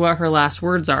shares what her last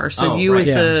words are, so as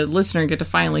the listener get to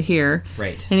finally hear.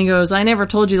 Right. And he goes, "I never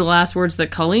told you the last words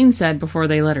that Colleen said before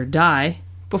they let her die."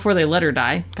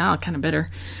 God, kind of bitter.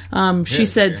 She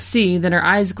said, "See," then her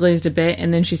eyes glazed a bit,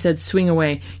 and then she said, "Swing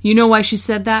away." You know why she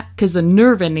said that? Because the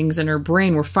nerve endings in her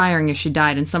brain were firing as she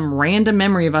died, and some random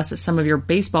memory of us at some of your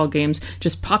baseball games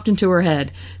just popped into her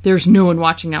head. There's no one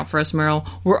watching out for us, Meryl.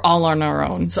 We're all on our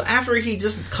own. So after he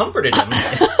just comforted him,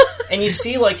 and you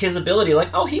see like his ability, like,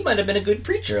 oh, he might have been a good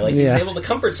preacher. Like he was able to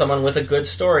comfort someone with a good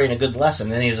story and a good lesson.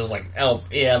 And then he's just like, "Oh,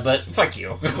 yeah, but fuck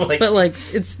you." But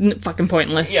it's fucking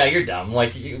pointless. Yeah, you're dumb.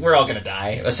 Like, we're all gonna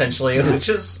die, essentially. Which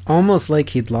is almost like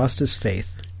he'd lost his faith.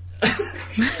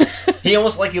 He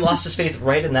lost his faith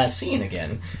right in that scene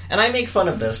again. And I make fun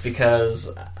of this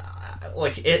because,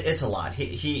 it's a lot.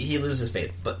 He loses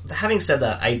faith. But having said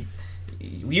that,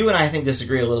 you and I think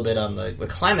disagree a little bit on the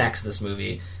climax of this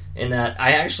movie, in that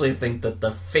I actually think that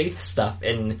the faith stuff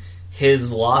and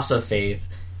his loss of faith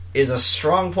is a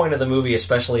strong point of the movie,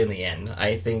 especially in the end.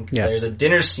 I think there's a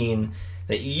dinner scene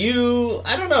that you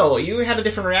had a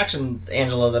different reaction,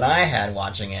 Angela, than I had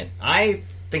watching it. I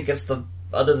think it's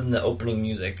other than the opening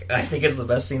music, I think it's the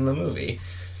best scene in the movie,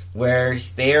 where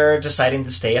they are deciding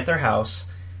to stay at their house.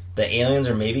 The aliens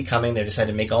are maybe coming. They decide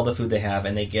to make all the food they have,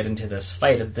 and they get into this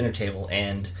fight at the dinner table,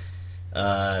 and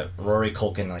Rory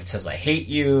Culkin like says, "I hate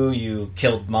you. You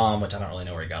killed Mom," which I don't really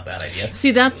know where he got that idea.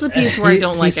 See, that's the piece where I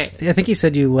don't like it. I think he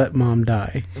said you let Mom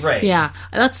die. Right. Yeah,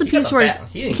 that's the piece where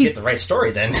he didn't get the right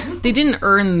story then. they didn't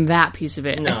earn that piece of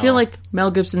it. No. I feel like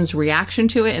Mel Gibson's reaction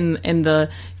to it and the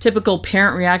typical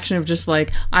parent reaction of just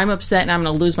like, I'm upset and I'm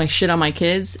going to lose my shit on my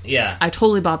kids. Yeah. I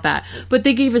totally bought that. But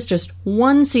they gave us just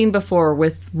one scene before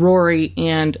with Rory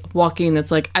and Joaquin that's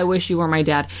like, I wish you were my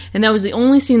dad. And that was the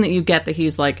only scene that you get that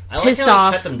he's like pissed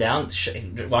off. He cut them down.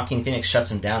 Joaquin Phoenix shuts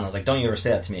him down. I was like, don't you ever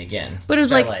say that to me again. But it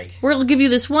was like, we'll give you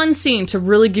this one scene to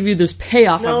really give you this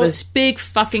payoff of this big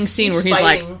fucking scene where he's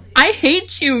like, I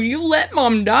hate you. You let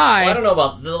Mom die. Well, I don't know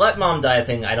about the let Mom die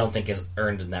thing. I don't think is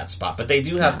earned in that spot. But they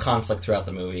do have conflict throughout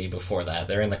the movie before that.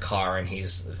 They're in the car and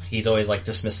he's always like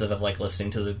dismissive of like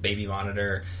listening to the baby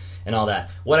monitor and all that.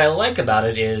 What I like about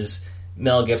it is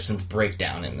Mel Gibson's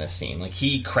breakdown in this scene. Like,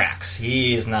 he cracks.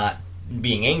 He is not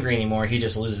being angry anymore. He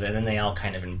just loses it, and then they all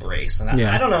kind of embrace. And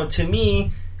I don't know. To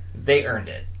me, they earned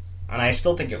it, and I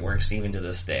still think it works even to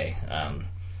this day.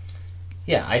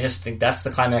 I just think that's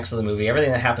the climax of the movie.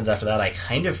 Everything that happens after that, I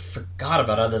kind of forgot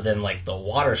about, other than like the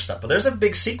water stuff. But there's a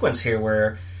big sequence here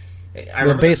where I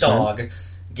remember the dog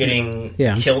getting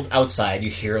killed outside. You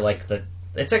hear like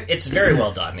it's very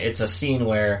well done. It's a scene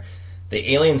where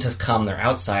the aliens have come, they're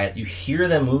outside, you hear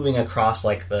them moving across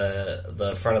like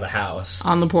the front of the house.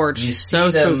 On the porch. You see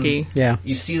so them, spooky. Yeah.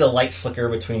 You see the light flicker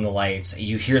between the lights.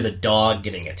 You hear the dog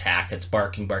getting attacked. It's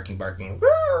barking.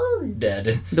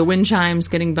 Dead. The wind chimes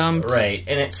getting bumped. Right.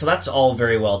 And so that's all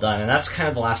very well done. And that's kind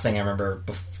of the last thing I remember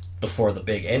before the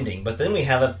big ending. But then we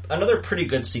have another pretty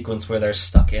good sequence where they're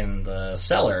stuck in the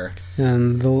cellar.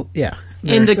 And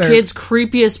And the kid's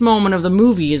creepiest moment of the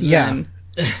movie is then.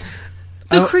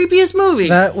 The creepiest movie.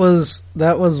 That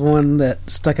was one that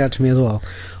stuck out to me as well.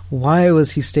 Why was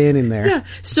he standing there? Yeah.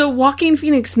 So Joaquin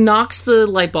Phoenix knocks the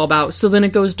light bulb out, so then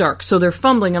it goes dark. So they're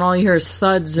fumbling, and all you hear is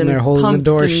thuds and they're holding pumps the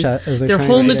door and shut as they're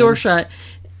holding the door shut,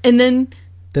 and then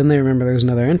they remember there's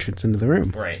another entrance into the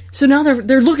room. Right. So now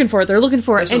they're looking for it. They're looking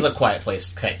for it. This was a Quiet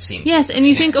Place type scene. Yes, and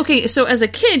you think, okay, so as a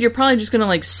kid, you're probably just going to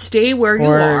like stay where you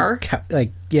are,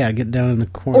 get down in the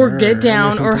corner, or get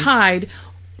down, or hide.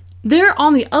 They're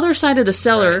on the other side of the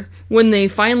cellar when they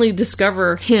finally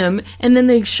discover him, and then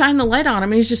they shine the light on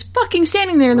him, and he's just fucking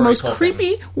standing there in the most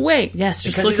creepy way. Yes,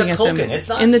 just looking at them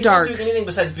in the dark. He's not doing anything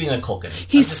besides being a Culkin.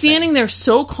 He's standing there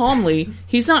so calmly.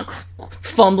 He's not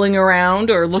fumbling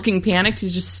around or looking panicked.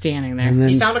 He's just standing there. And then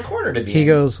he found a corner to be in. He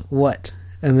goes, "What?"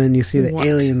 And then you see the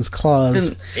alien's claws.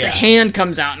 And the hand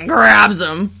comes out and grabs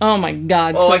him. Oh my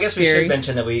god! Oh, so I guess scary. we should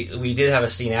mention that we did have a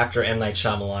scene after M. Night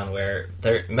Shyamalan where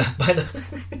they're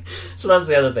so that's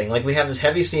the other thing. Like, we have this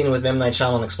heavy scene with M. Night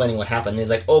Shyamalan explaining what happened. And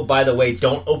he's like, "Oh, by the way,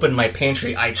 don't open my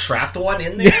pantry. I trapped one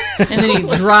in there." And then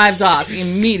he drives off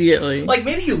immediately. Like,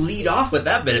 maybe you lead off with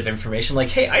that bit of information, like,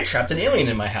 "Hey, I trapped an alien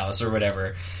in my house," or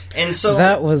whatever. And so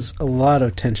that was a lot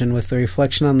of tension with the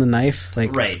reflection on the knife.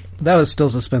 Like, right. That was still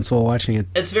suspenseful watching it.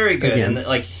 It's very good, and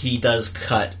like, he does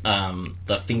cut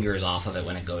the fingers off of it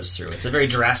when it goes through. It's a very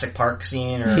Jurassic Park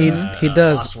scene, or he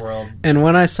does. Lost World. And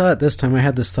when I saw it this time, I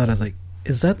had this thought. I was like,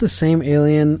 "Is that the same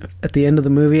alien at the end of the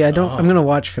movie?" I'm going to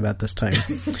watch for that this time.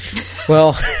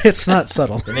 Well, it's not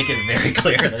subtle. They make it very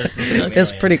clear that it's the same alien.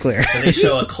 It's pretty clear. They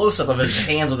show a close-up of his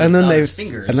hands with his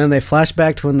fingers. And then they flash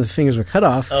back to when the fingers were cut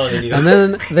off. Oh, they do. And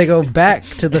then they go back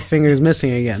to the fingers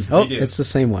missing again. Oh, it's the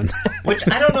same one. Which,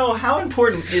 I don't know, how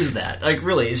important is that? Like,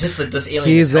 really, it's just that this alien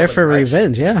He's there for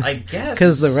revenge, yeah. I guess.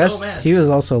 Because the rest, he was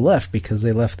also left because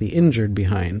they left the injured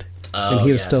behind. And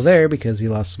he was still there because he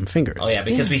lost some fingers. Oh, yeah,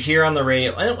 because we hear on the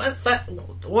radio... And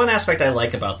one aspect I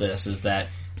like about this is that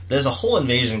there's a whole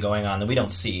invasion going on that we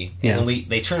don't see. Yeah. And then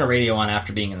they turn a radio on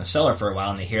after being in the cellar for a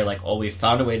while, and they hear, like, "Oh, we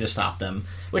found a way to stop them."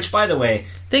 Which, by the way...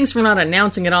 Thanks for not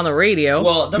announcing it on the radio.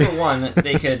 Well, number one,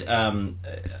 they could...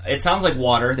 it sounds like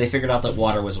water. They figured out that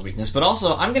water was a weakness. But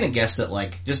also, I'm going to guess that,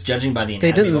 like, just judging by the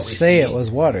anatomy They didn't of what we say see, it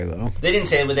was water, though. They didn't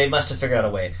say it, but they must have figured out a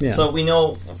way. Yeah. So we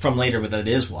know from later that it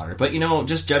is water. But,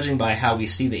 just judging by how we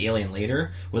see the alien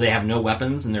later, where they have no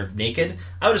weapons and they're naked,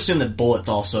 I would assume that bullets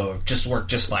also just work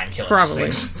just fine killing these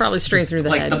things. Probably straight through the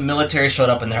like, head. the military showed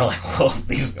up and they're like, "Whoa,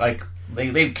 these, like..."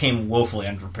 They came woefully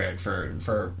unprepared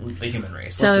for the human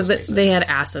race. So they had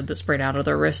acid that sprayed out of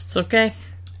their wrists, okay?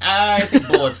 I think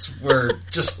bullets were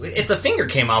just... If the finger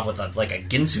came off with a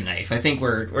Ginsu knife, I think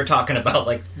we're talking about,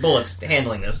 like, bullets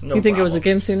handling this. No You think problem. It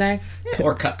was a Ginsu knife? Yeah,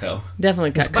 or Cutco.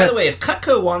 Definitely Cutco. By the way, if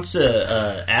Cutco wants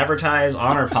to advertise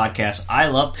on our podcast, I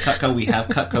love Cutco. We have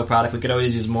Cutco product. We could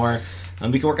always use more.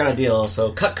 We can work out a deal.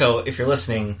 So Cutco, if you're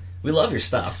listening... We love your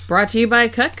stuff. Brought to you by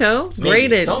Cutco.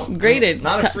 Graded.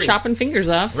 Not a freak. Chopping fingers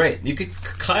off. Right. You could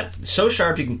cut so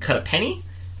sharp you can cut a penny,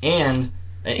 and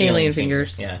an Alien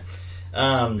fingers. Yeah.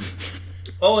 And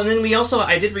then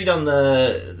I did read on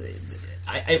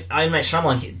I Night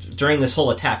Shyamalan during this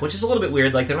whole attack, which is a little bit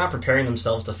weird. Like, they're not preparing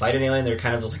themselves to fight an alien; they're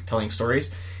kind of just like telling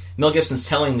stories. Mel Gibson's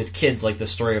telling the kids like the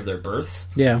story of their birth.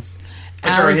 Yeah.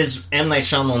 Which are his M. Night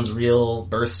Shyamalan's real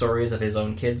birth stories of his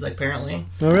own kids, apparently.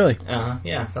 Oh, really?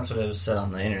 Yeah, that's what it was said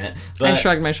on the internet. But, I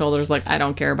shrugged my shoulders like, I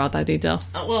don't care about that detail.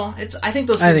 Well, I think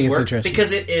those things work interesting.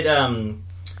 because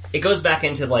it goes back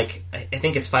into, like, I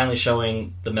think it's finally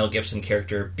showing the Mel Gibson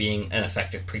character being an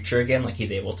effective preacher again. Like,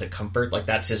 he's able to comfort. Like,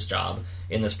 that's his job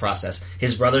in this process.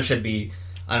 His brother should be,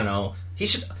 I don't know,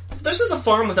 this is a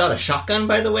farm without a shotgun,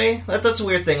 by the way. That's a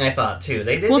weird thing I thought, too.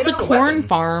 It's a corn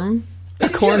farm. A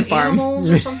corn farm.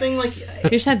 Animals or something like. They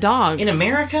just had dogs in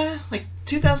America, like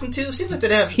 2002. Seems like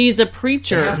they'd have. He's a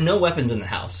preacher. They have no weapons in the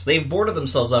house. They've boarded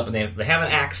themselves up, and they have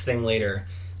an axe thing later.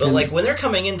 But like when they're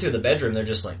coming in through the bedroom, they're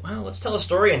just like, "Well, let's tell a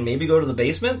story and maybe go to the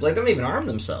basement." Like they don't even arm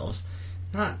themselves.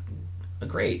 Not a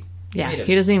great. Yeah,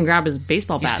 he doesn't even grab his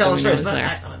baseball bat. He's telling stories, but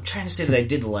I'm trying to say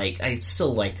that I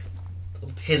still like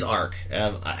his arc.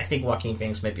 I think Joaquin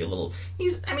Phoenix might be a little.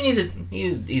 He's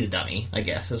a dummy. I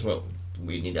guess is what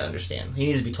we need to understand. He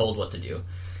needs to be told what to do.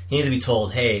 He needs to be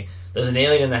told, hey, there's an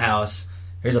alien in the house.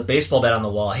 There's a baseball bat on the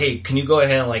wall. Hey, can you go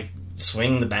ahead and, like,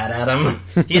 swing the bat at him?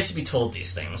 He has to be told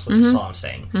these things, which is all I'm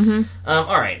saying.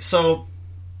 Alright, so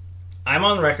I'm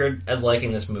on record as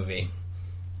liking this movie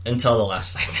until the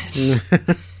last 5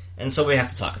 minutes. And so we have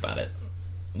to talk about it.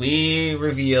 We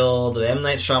reveal the M.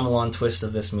 Night Shyamalan twist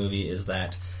of this movie is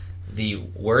that the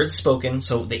words spoken,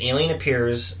 so the alien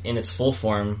appears in its full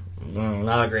form.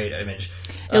 Not a great image.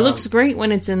 It looks great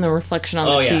when it's in the reflection on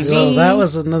the TV. So that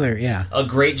was another, a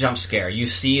great jump scare. You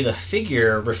see the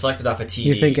figure reflected off a TV.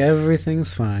 You think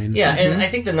everything's fine. Yeah, and I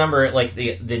think the number, like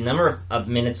the number of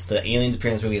minutes the aliens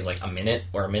appear in this movie is like a minute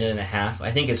or a minute and a half.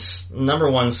 I think it's number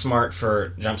one, smart for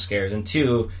jump scares, and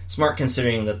two, smart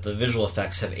considering that the visual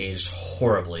effects have aged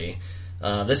horribly.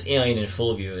 This alien in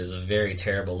full view is a very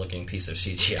terrible looking piece of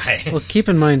CGI. Well, keep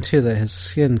in mind too that his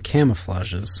skin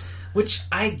camouflages. Which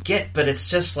I get, but it's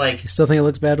just like... You still think it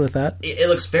looks bad with that? It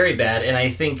looks very bad, and I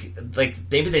think, like,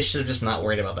 maybe they should have just not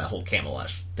worried about that whole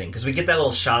camouflage thing. Because we get that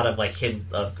little shot of, like,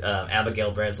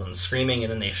 Abigail Breslin screaming,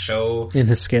 and then they show... In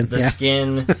his skin, the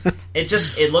skin.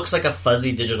 It looks like a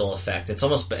fuzzy digital effect. It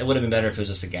would have been better if it was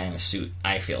just a guy in a suit,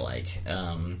 I feel like.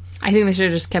 I think they should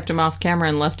have just kept him off camera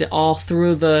and left it all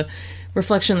through the...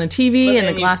 reflection on the TV and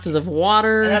the glasses of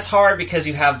water. And that's hard because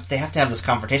they have to have this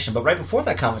confrontation. But right before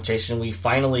that confrontation, we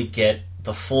finally get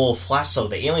the full flash. So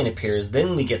the alien appears,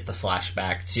 then we get the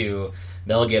flashback to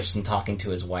Mel Gibson talking to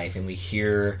his wife, and we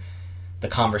hear the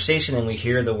conversation, and we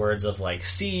hear the words of, like,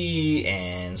 see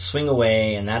and swing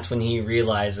away, and that's when he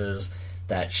realizes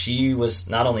that she was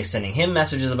not only sending him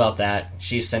messages about that,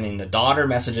 she's sending the daughter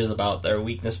messages about their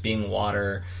weakness being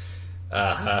water.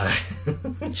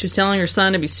 She was telling her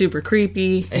son to be super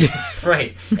creepy.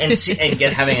 Right. And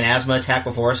having an asthma attack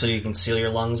before so you can seal your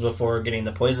lungs before getting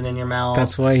the poison in your mouth.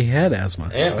 That's why he had asthma.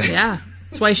 Yeah.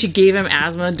 That's why she gave him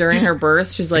asthma during her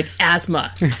birth. She's like,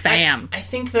 asthma. Bam. I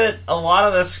think that a lot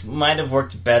of this might have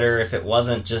worked better if it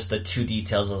wasn't just the two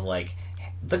details of, like,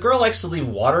 the girl likes to leave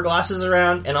water glasses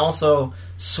around and also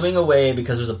swing away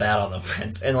because there's a bat on the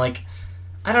fence. And, like...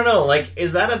 I don't know, like,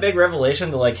 is that a big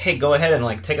revelation to, like, hey, go ahead and,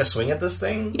 like, take a swing at this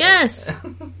thing? Yes!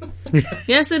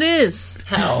 Yes, it is.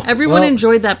 How? Everyone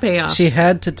enjoyed that payoff. She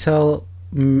had to tell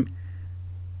what's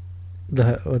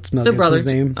Mel Gibson's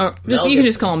name? Oh, you can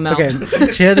just call him Mel.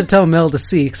 Okay. She had to tell Mel to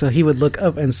see, so he would look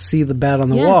up and see the bat on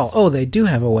the wall. Oh, they do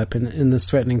have a weapon in this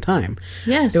threatening time.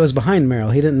 Yes. It was behind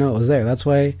Meryl. He didn't know it was there. That's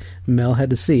why Mel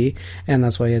had to see, and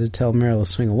that's why he had to tell Meryl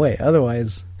to swing away.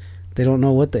 Otherwise, they don't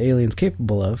know what the alien's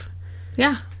capable of.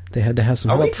 Yeah. They had to have some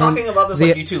help. Are we talking about this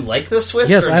like you two like this twist?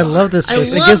 Yes, I love this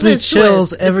twist. It gives me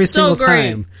chills every single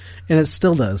time. And it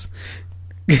still does.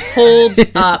 Holds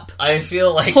up. I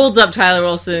feel like... Holds up, Tyler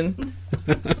Wilson.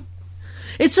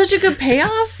 It's such a good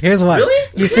payoff. Here's why. Really?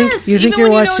 You think you're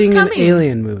watching an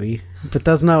alien movie, but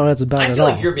that's not what it's about at all. I feel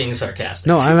like you're being sarcastic.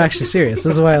 No, I'm actually serious.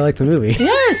 This is why I like the movie.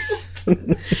 Yes.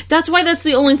 That's why that's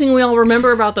the only thing we all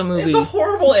remember about the movie. It's a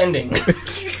horrible ending.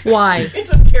 Why?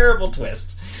 It's a terrible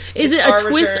twist. Is it a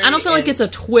twist? I don't feel like it's a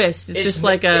twist. It's just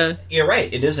like a... You're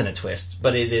right. It isn't a twist,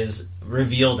 but it is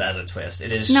revealed as a twist.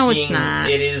 It is. No, it's not.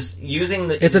 It is using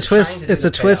the... It's a twist. It's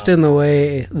a twist in the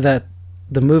way that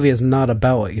the movie is not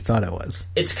about what you thought it was.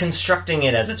 It's constructing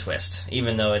it as a twist,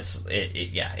 even though it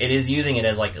is using it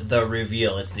as like the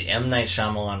reveal. It's the M. Night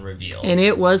Shyamalan reveal. And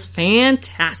it was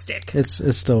fantastic. It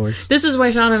still works. This is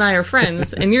why Sean and I are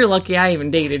friends, and you're lucky I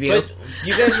even dated you. But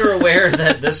you guys are aware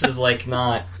that this is like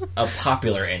not a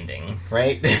popular ending,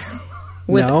 right?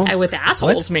 with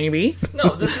assholes, maybe.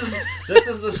 No, this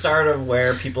is the start of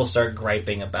where people start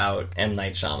griping about M.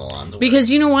 Night Shyamalan's work. Because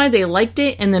you know why? They liked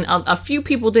it, and then a few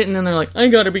people didn't, and then they're like, I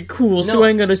gotta be cool, so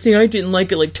I gotta say I didn't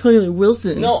like it like Tyler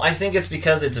Wilson. No, I think it's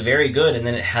because it's very good, and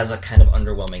then it has a kind of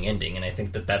underwhelming ending, and I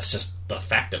think that's just the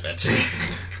fact of it.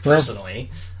 Personally.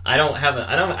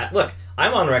 Look,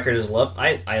 I'm on record as love.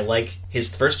 I like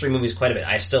his first 3 movies quite a bit.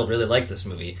 I still really like this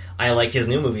movie. I like his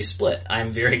new movie, Split. I'm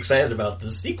very excited about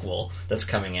the sequel that's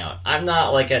coming out. I'm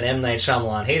not like an M. Night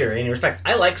Shyamalan hater in any respect.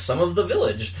 I like some of The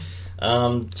Village.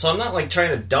 So I'm not like trying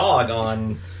to dog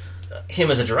on him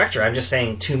as a director. I'm just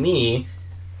saying, to me,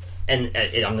 and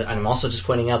I'm also just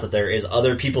pointing out that there is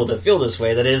other people that feel this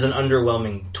way, that is an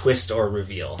underwhelming twist or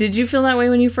reveal. Did you feel that way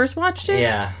when you first watched it?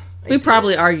 Yeah. We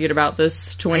probably argued about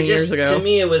this 20 years ago. To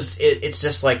me, it's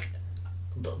just like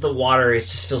the water. It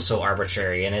just feels so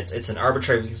arbitrary, and it's an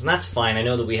arbitrary weakness, and that's fine. I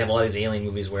know that we have a lot of these alien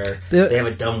movies where they have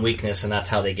a dumb weakness, and that's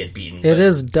how they get beaten. It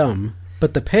is dumb,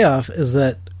 but the payoff is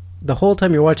that the whole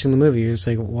time you're watching the movie, you're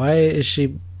saying, why does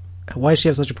she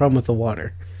have such a problem with the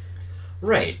water?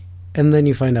 Right. And then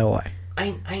you find out why.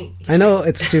 I know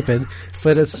it's stupid,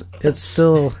 but it's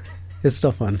still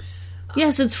fun.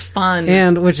 Yes, it's fun.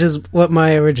 And which is what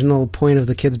my original point of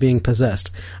the kids being possessed.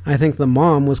 I think the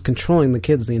mom was controlling the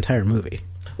kids the entire movie.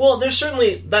 Well, there's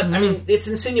certainly that. I mean, it's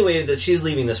insinuated that she's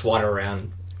leaving this water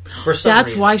around for some reason.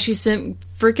 That's why she sent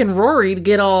freaking Rory to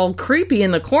get all creepy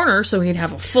in the corner so he'd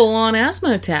have a full-on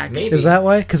asthma attack. Maybe. Is that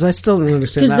why? Because I still don't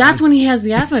understand that. Because that's when he has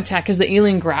the asthma attack, because the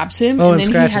alien grabs him, and then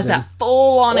he has that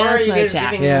full-on asthma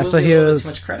attack. Yeah, so he was... Too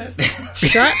much credit?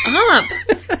 Shut up!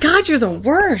 God, you're the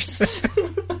worst!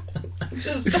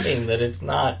 Just saying that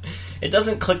it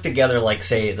doesn't click together like,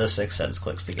 say, The Sixth Sense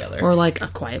clicks together. Or like A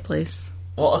Quiet Place.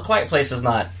 Well, A Quiet Place is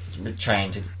not trying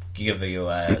to give you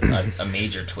a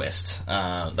major twist.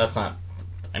 That's not,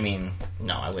 I mean,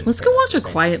 no, I wouldn't. Let's go watch A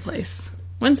Quiet Place.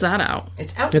 When's that out?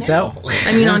 It's out now.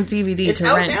 I mean, on DVD it's to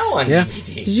out rent. now on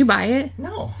DVD. Did you buy it?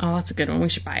 No. Oh, that's a good one. We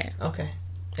should buy it. Okay.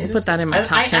 I'll put that in my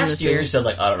top 10 this year. You said,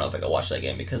 like, I don't know if I could watch that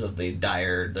again because of the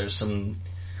there's some...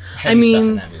 I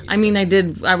mean,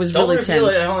 I was really tense. I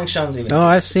don't think Sean's even. Oh,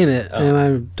 I've seen it, and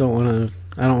I don't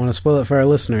want to spoil it for our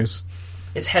listeners.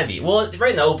 It's heavy. Well,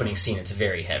 right in the opening scene, it's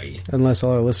very heavy. Unless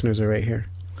all our listeners are right here.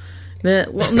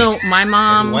 No, my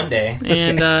mom. Maybe one day,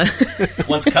 and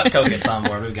once Cutco gets on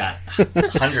board, we've got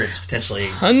potentially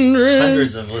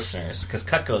hundreds of listeners. Because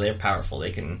Cutco, they're powerful.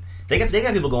 They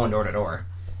got people going door to door.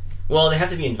 Well, they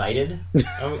have to be invited.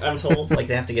 I'm told, like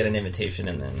they have to get an invitation,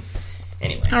 and then.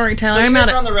 Anyway. All right, Tyler. So you guys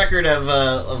are on the record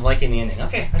of liking the ending.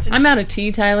 Okay, that's I'm out of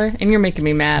tea, Tyler, and you're making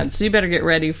me mad. So you better get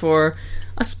ready for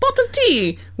a spot of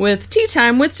tea with Tea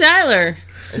Time with Tyler.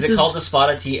 Is it called the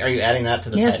spot of tea? Are you adding that to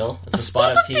the title? It's a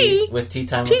spot of tea with Tea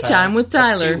Time with Tyler. Tea Time with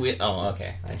Tyler.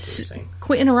 Okay. I see what you're saying.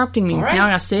 Quit interrupting me. Right. Now I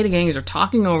gotta say it again because you're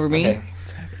talking over me. Okay.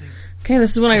 Okay,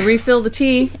 this is when I refill the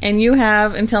tea, and you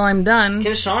have until I'm done.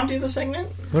 Can Sean do the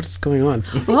segment? What's going on?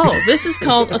 Oh, this is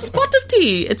called A Spot of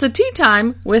Tea. It's a tea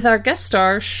time with our guest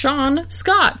star, Sean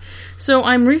Scott. So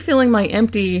I'm refilling my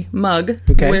empty mug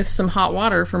with some hot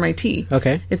water for my tea.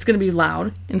 Okay. It's going to be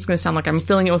loud, and it's going to sound like I'm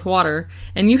filling it with water.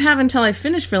 And you have until I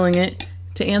finish filling it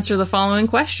to answer the following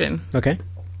question. Okay.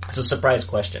 It's a surprise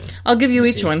question. I'll give you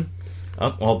each one.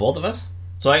 Oh, well, both of us?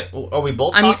 So are we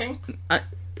both talking?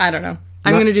 I don't know.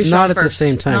 I'm going to do Sean first. Not at the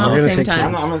same time. Not at the same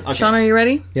time. Okay. Sean, are you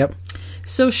ready? Yep.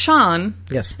 So Sean,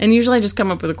 yes, and usually I just come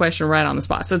up with a question right on the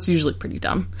spot, so it's usually pretty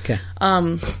dumb. Okay.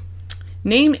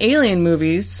 Name alien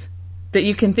movies that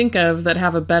you can think of that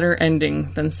have a better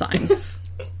ending than Signs.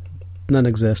 None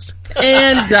exist.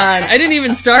 And done. I didn't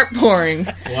even start pouring.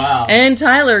 Wow. And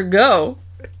Tyler, go.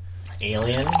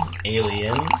 Aliens,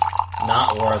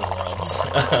 not War of the Worlds.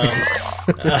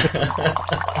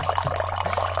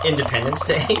 Independence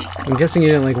Day. I'm guessing you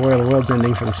didn't like War of the Worlds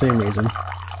ending for the same reason.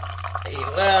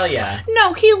 Well, yeah.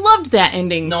 No, he loved that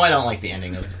ending. No, I don't like the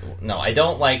ending of. No, I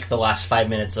don't like the last 5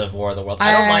 minutes of War of the Worlds.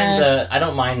 I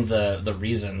don't mind the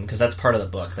reason because that's part of the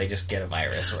book. They just get a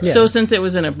virus. Or yeah. So since it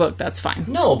was in a book, that's fine.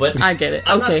 No, but I get it.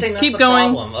 I'm okay, not saying that's keep the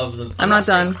going. Problem of the, I'm not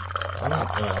done. I'm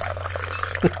not.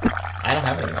 I don't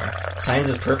have it anymore. Signs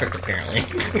is perfect, apparently.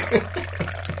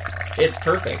 It's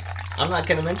perfect. I'm not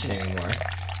going to mention it anymore.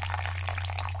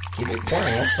 Keep it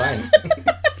pouring. That's fine.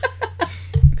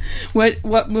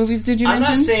 What movies did you mention?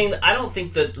 I'm not saying I don't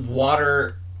think that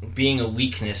water being a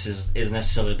weakness is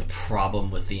necessarily the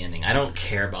problem with the ending. I don't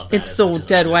care about that. It's the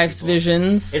dead wife's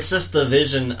visions. It's just the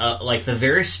vision, like the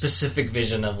very specific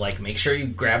vision of like, make sure you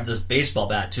grab this baseball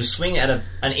bat to swing at an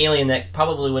alien that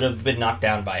probably would have been knocked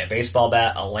down by a baseball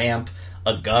bat, a lamp,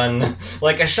 a gun.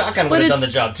 Like, a shotgun would have done the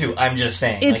job, too. I'm just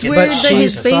saying. It's like, weird that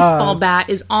his saw- baseball bat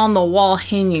is on the wall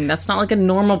hanging. That's not like a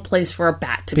normal place for a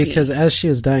bat to be. Because as she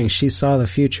was dying, she saw the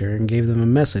future and gave them a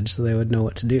message so they would know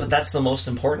what to do. But that's the most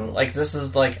important. Like, this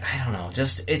is like, I don't know,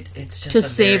 just, it's just to a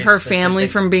save very her family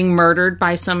specific- from being murdered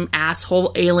by some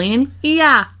asshole alien.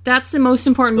 Yeah, that's the most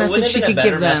important But message wouldn't she it have could been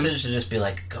a give better them. message to just be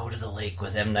like, go to the lake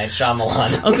with M. Night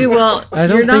Shyamalan? Okay, well, I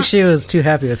don't think she was too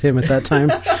happy with him at that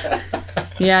time.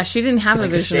 Yeah, she didn't have a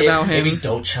vision about him. Maybe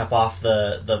don't chop off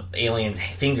the alien's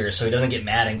fingers so he doesn't get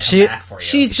mad and come She- back for you.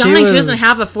 She's She dying. She was- doesn't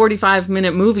have a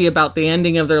 45-minute movie about the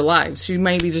ending of their lives. She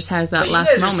maybe just has that But you last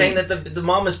guys are moment. saying that the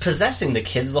mom is possessing the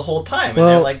kids the whole time. And Well,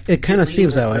 they're like, it kinda "Leaving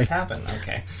seems that this way." happen.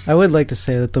 Okay. I would like to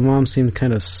say that the mom seemed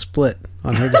kind of split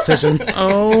on her decision.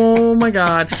 Oh my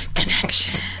god.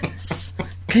 Connections.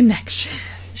 Connections.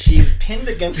 She's pinned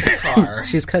against the car.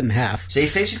 She's cut in half. They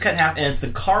say she's cut in half, and it's the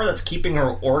car that's keeping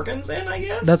her organs in, I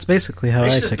guess? That's basically how They I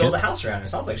should just took build it. a house around her.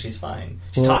 Sounds like she's fine.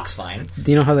 She Well- talks fine.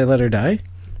 Do you know how they let her die?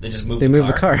 They just move They the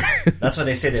moved car. the car. That's why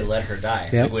they say they let her die.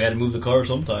 Yep. Like, we had to move the car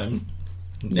sometime.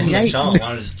 And then Yikes. Sean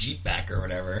wanted his Jeep back or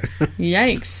whatever.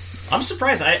 Yikes. I'm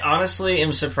surprised. I honestly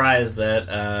am surprised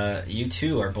that you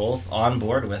two are both on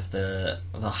board with the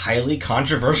highly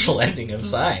controversial ending of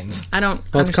Signs. I don't...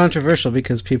 Well, it's understand. controversial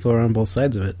because people are on both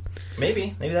sides of it.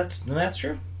 Maybe that's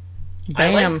true.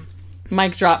 Bam.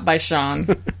 Mic drop by Sean.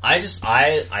 I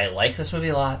like this movie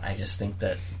a lot. I just think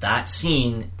that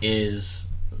scene is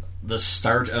the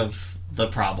start of the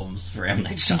problems for M.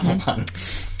 Night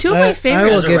Shyamalan. Two of my I favorites...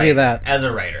 will As a give you writer- that. As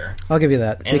a writer. I'll give you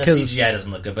that. And because the CGI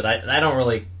doesn't look good, but I don't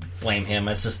really blame him.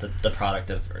 It's just the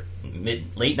product of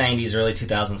late 90s, early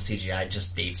 2000s CGI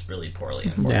just dates really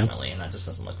poorly, unfortunately, and that just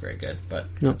doesn't look very good. But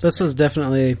No, this was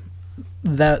definitely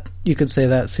that. You could say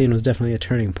that scene was definitely a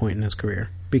turning point in his career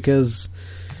because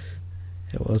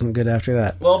it wasn't good after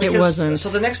that. well, because, It wasn't. So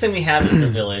the next thing we have is The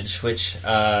Village, which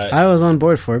I was on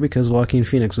board for it because Joaquin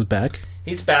Phoenix was back.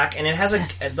 he's back, and it has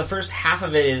the first half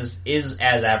of it is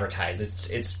as advertised.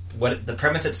 It's what the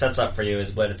premise it sets up for you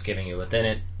is what it's giving you. Within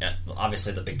it,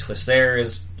 obviously, the big twist there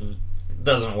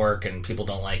doesn't work, and people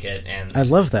don't like it. And I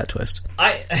love that twist.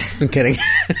 I'm kidding.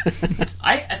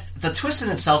 The twist in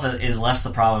itself is less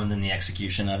the problem than the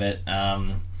execution of it.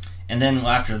 And then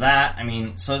after that, I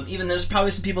mean, so even there's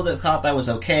probably some people that thought that was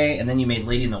okay, and then you made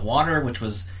Lady in the Water, which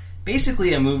was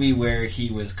basically a movie where he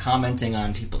was commenting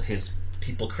on people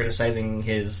criticizing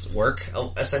his work,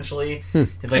 essentially. The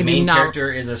main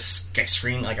character is a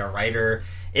screen like a writer.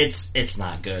 It's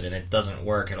not good, and it doesn't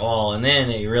work at all. And then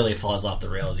it really falls off the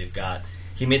rails.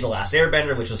 He made The Last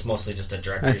Airbender, which was mostly just a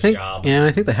director's job. Yeah,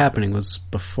 I think The Happening was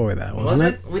before that,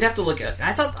 wasn't it? We'd have to look at.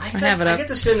 I get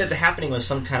this feeling that The Happening was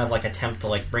some kind of like attempt to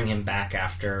like bring him back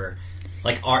after,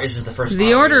 like, this is the first.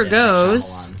 The order R-rated M. Night goes: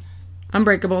 Shyamalan.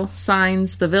 Unbreakable,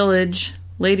 Signs, The Village,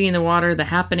 Lady in the Water, The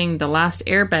Happening, The Last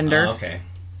Airbender, Oh, okay.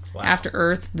 Wow. After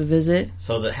Earth, The Visit.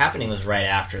 So The Happening was right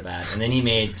after that, and then he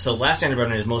made. So Last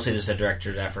Airbender is mostly just a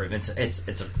director's effort. And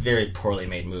it's a very poorly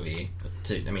made movie.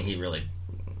 It's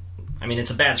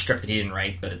a bad script that he didn't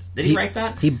write, but did he write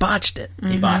that? He botched it.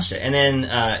 He botched it. And then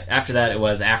after that, it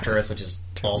was After Earth, which is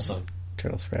also.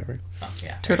 Turtles Forever. Oh,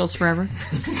 yeah. Turtles Forever.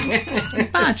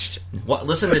 Botched.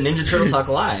 Listen to Ninja Turtle Talk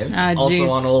Live, also geez.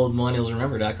 on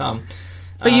oldmillennialsremember.com.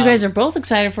 But you guys are both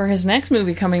excited for his next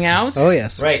movie coming out. Oh,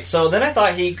 yes. Right, so then I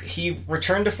thought he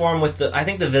returned to form with I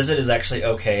think The Visit is actually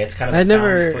okay. It's kind of I found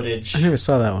never footage. I never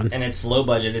saw that one. And it's low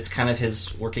budget. It's kind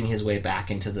of working his way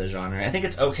back into the genre. I think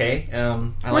it's okay.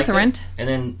 I like a it. rent. And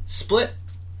then Split.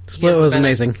 Split was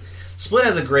amazing. Split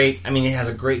has it has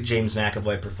a great James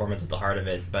McAvoy performance at the heart of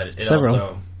it, but it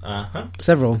Several. also...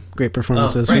 Several great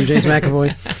performances Oh, right. from James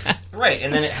McAvoy. Right,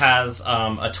 and then it has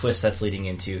a twist that's leading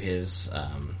into his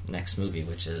next movie,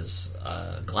 which is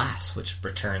Glass, which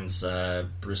returns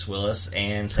Bruce Willis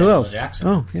and Who Samuel else? Jackson.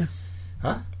 Oh, yeah.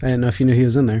 Huh? I didn't know if you knew he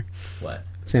was in there. What?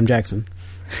 Sam Jackson.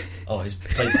 Oh, he's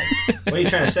played by... What are you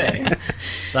trying to say?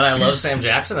 That I love Sam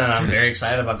Jackson and I'm very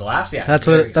excited about Glass? Yeah. That's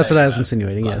very what I excited was about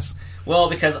insinuating, Glass. yes. Well,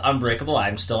 because Unbreakable,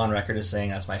 I'm still on record as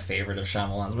saying that's my favorite of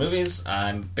Shyamalan's movies.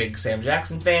 I'm a big Sam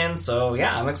Jackson fan, so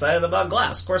yeah, I'm excited about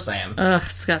Glass. Of course I am. Ugh,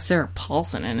 it's got Sarah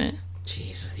Paulson in it.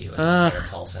 Jeez, with you and Sarah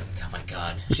Paulson. Oh my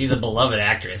god. She's a beloved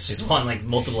actress. She's won like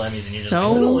multiple Emmys and you're just like,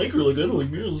 I don't like her, like I don't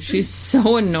like Meryl Streep. She's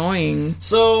so annoying.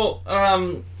 So,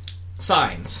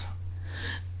 Signs.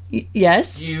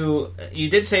 Yes? You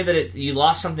did say that you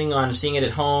lost something on seeing it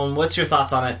at home. What's your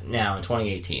thoughts on it now in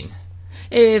 2018?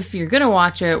 If you're gonna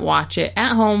watch it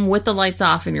at home with the lights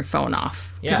off and your phone off.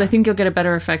 Because Yeah. I think you'll get a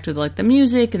better effect with like the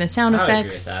music and the sound I would agree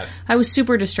effects. with that. I was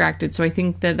super distracted, so I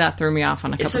think that threw me off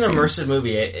on a couple It's an scenes. immersive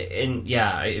movie, and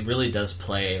yeah, it really does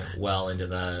play well into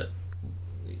the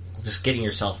just getting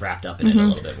yourself wrapped up in it a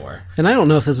little bit more. And I don't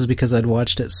know if this is because I'd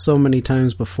watched it so many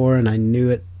times before and I knew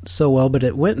it so well, but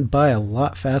it went by a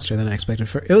lot faster than I expected.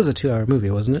 It was a 2-hour movie,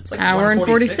 wasn't it? It's like Hour and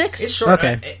 46. It's short.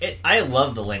 Okay. I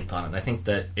love the length on it. I think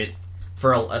that it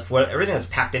for everything that's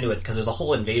packed into it, because there's a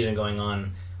whole invasion going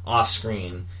on off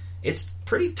screen. It's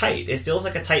pretty tight. It feels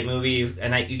like a tight movie,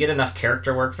 and you get enough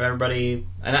character work for everybody.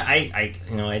 And I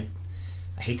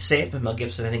hate to say it, but Mel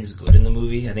Gibson, I think, is good in the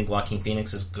movie. I think Joaquin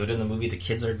Phoenix is good in the movie. The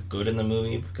kids are good in the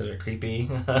movie because they're creepy.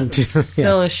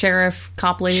 The sheriff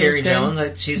cop lady, Sherry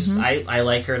Jones, she's I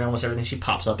like her in almost everything. She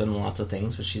pops up in lots of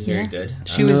things, but she's very good.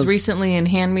 She was recently in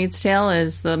Handmaid's Tale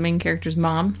as the main character's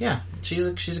mom. Yeah,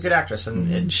 she's a good actress,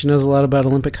 and She knows a lot about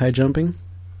Olympic high jumping.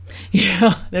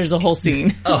 Yeah, there's a whole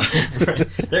scene. right.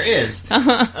 There is.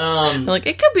 Like,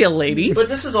 it could be a lady. But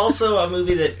this is also a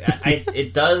movie that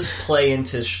it does play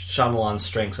into Shyamalan's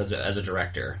strengths as a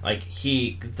director. Like,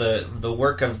 the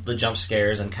work of the jump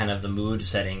scares and kind of the mood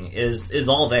setting is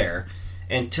all there,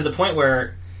 and to the point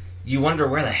where you wonder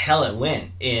where the hell it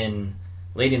went in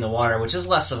Lady in the Water, which is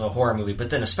less of a horror movie, but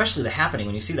then especially The Happening,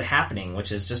 when you see The Happening,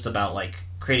 which is just about like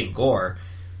creating gore.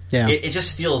 Yeah. It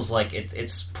just feels like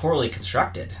it's poorly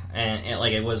constructed, and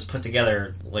like it was put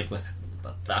together like with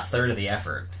a third of the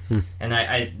effort. And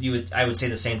I would say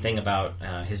the same thing about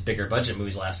his bigger budget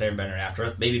movies, Last Airbender and After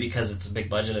Earth, maybe because it's a big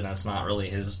budget and that's not really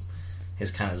his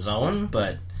kind of zone.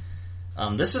 But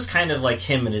this is kind of like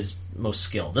him and his most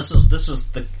skill. This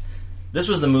was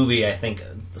the movie. I think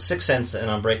The Sixth Sense and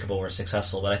Unbreakable were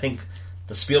successful, but I think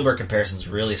the Spielberg comparisons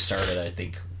really started, I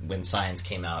think, when Signs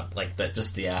came out, like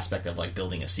just the aspect of like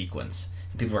building a sequence.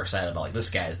 People were excited about like,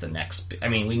 this guy is the next. I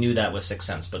mean, we knew that with Sixth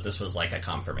Sense, but this was like a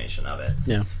confirmation of it.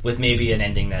 Yeah, with maybe an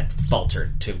ending that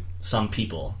faltered to some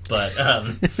people, but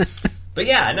but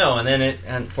yeah, no. And then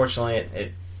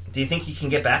unfortunately, do you think you can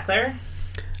get back there?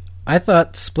 I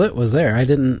thought Split was there. I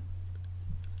didn't.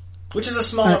 Which is a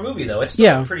smaller movie, though. It's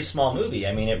still a pretty small movie.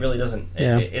 I mean, it really doesn't.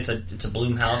 Yeah. It's a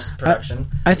Blumhouse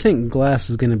production. I think Glass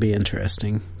is going to be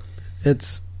interesting.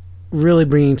 It's really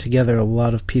bringing together a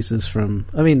lot of pieces from.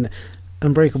 I mean,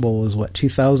 Unbreakable was what,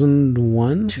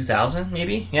 2001? 2000,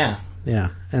 maybe. Yeah. Yeah,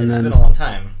 and it's then been a long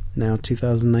time. Now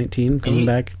 2019 coming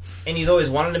back. And he's always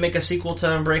wanted to make a sequel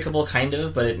to Unbreakable, kind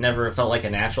of, but it never felt like a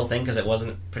natural thing because it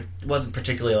wasn't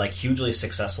particularly like hugely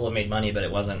successful. It made money, but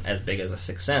it wasn't as big as A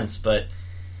Sixth Sense. But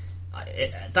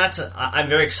I'm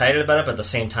very excited about it, but at the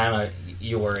same time,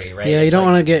 you worry, right? Yeah, you don't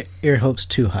want to get your hopes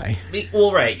too high.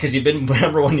 Well, right, because you've been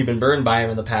burned by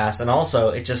him in the past, and also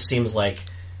it just seems like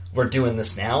we're doing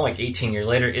this now, like 18 years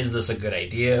later. Is this a good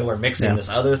idea? We're mixing this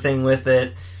other thing with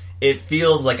it. It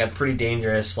feels like a pretty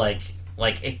dangerous, it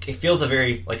feels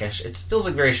very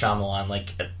Shyamalan,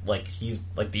 like he's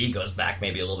like the ego's back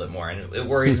maybe a little bit more, and it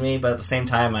worries me. But at the same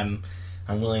time,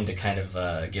 I'm willing to kind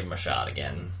of give him a shot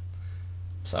again.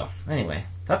 So anyway,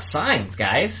 that's Signs,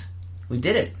 guys. We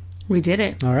did it. We did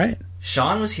it. All right.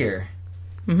 Sean was here.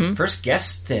 Mm-hmm. First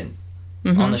guest stint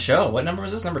on the show. What number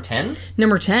was this? Number 10?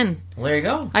 Number 10. Well, there you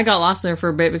go. I got lost there for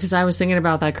a bit because I was thinking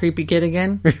about that creepy kid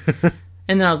again.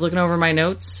 And then I was looking over my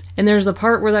notes, and there's the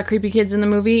part where that creepy kid's in the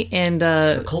movie, and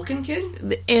the Culkin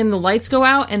kid, and the lights go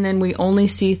out, and then we only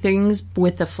see things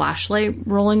with the flashlight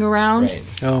rolling around. Right.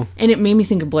 Oh, and it made me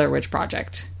think of Blair Witch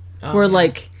Project, where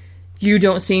like you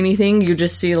don't see anything, you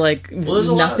just see like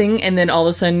nothing, and then all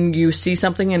of a sudden you see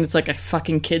something, and it's like a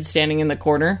fucking kid standing in the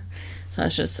corner. So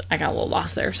I got a little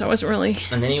lost there. So I wasn't really.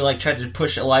 And then you tried to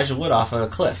push Elijah Wood off of a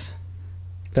cliff.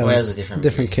 that was a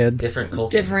different kid. Different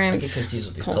Culkin. Different I get confused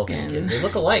with these Culkin. Culkin kids. They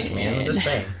look alike, man. I'm just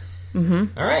saying.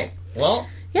 Mm-hmm. All right. Well.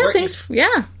 Yeah, thanks.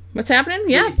 Yeah. What's happening?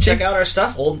 Yeah. Check out our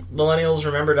stuff,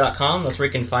 oldmillennialsremember.com. That's where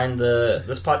you can find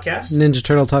this podcast. Ninja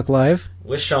Turtle Talk Live.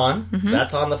 With Sean. Mm-hmm.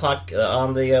 That's on the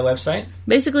website.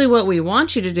 Basically, what we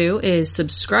want you to do is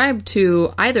subscribe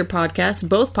to either podcast,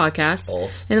 both podcasts.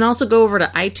 Both. And then also go over to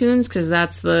iTunes, because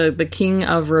that's the king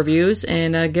of reviews,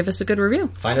 and give us a good review.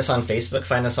 Find us on Facebook.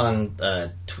 Find us on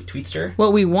Tweetster.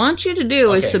 What we want you to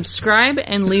do is subscribe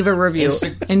and leave a review.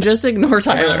 And just ignore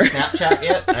Tyler. Are you on Snapchat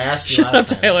yet? I asked you Shut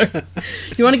last up, time. Tyler.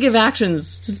 You want to give actions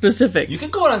specific. You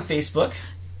can go on Facebook.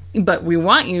 But we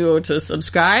want you to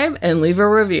subscribe and leave a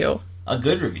review. A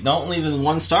good review. Don't leave a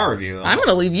 1-star review. I'm going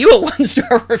to leave you a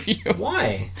 1-star review.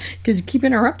 Why? Because you keep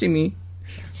interrupting me.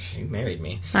 You married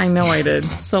me. I know I did.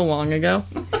 So long ago.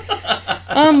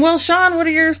 Well, Sean, what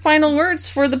are your final words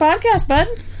for the podcast, bud?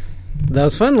 That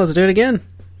was fun. Let's do it again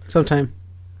sometime.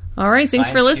 All right. Thanks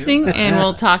for Science listening, too. and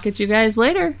we'll talk at you guys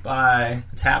later. Bye.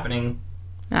 It's happening.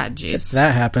 Ah, jeez.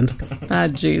 That happened. Ah,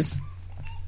 jeez.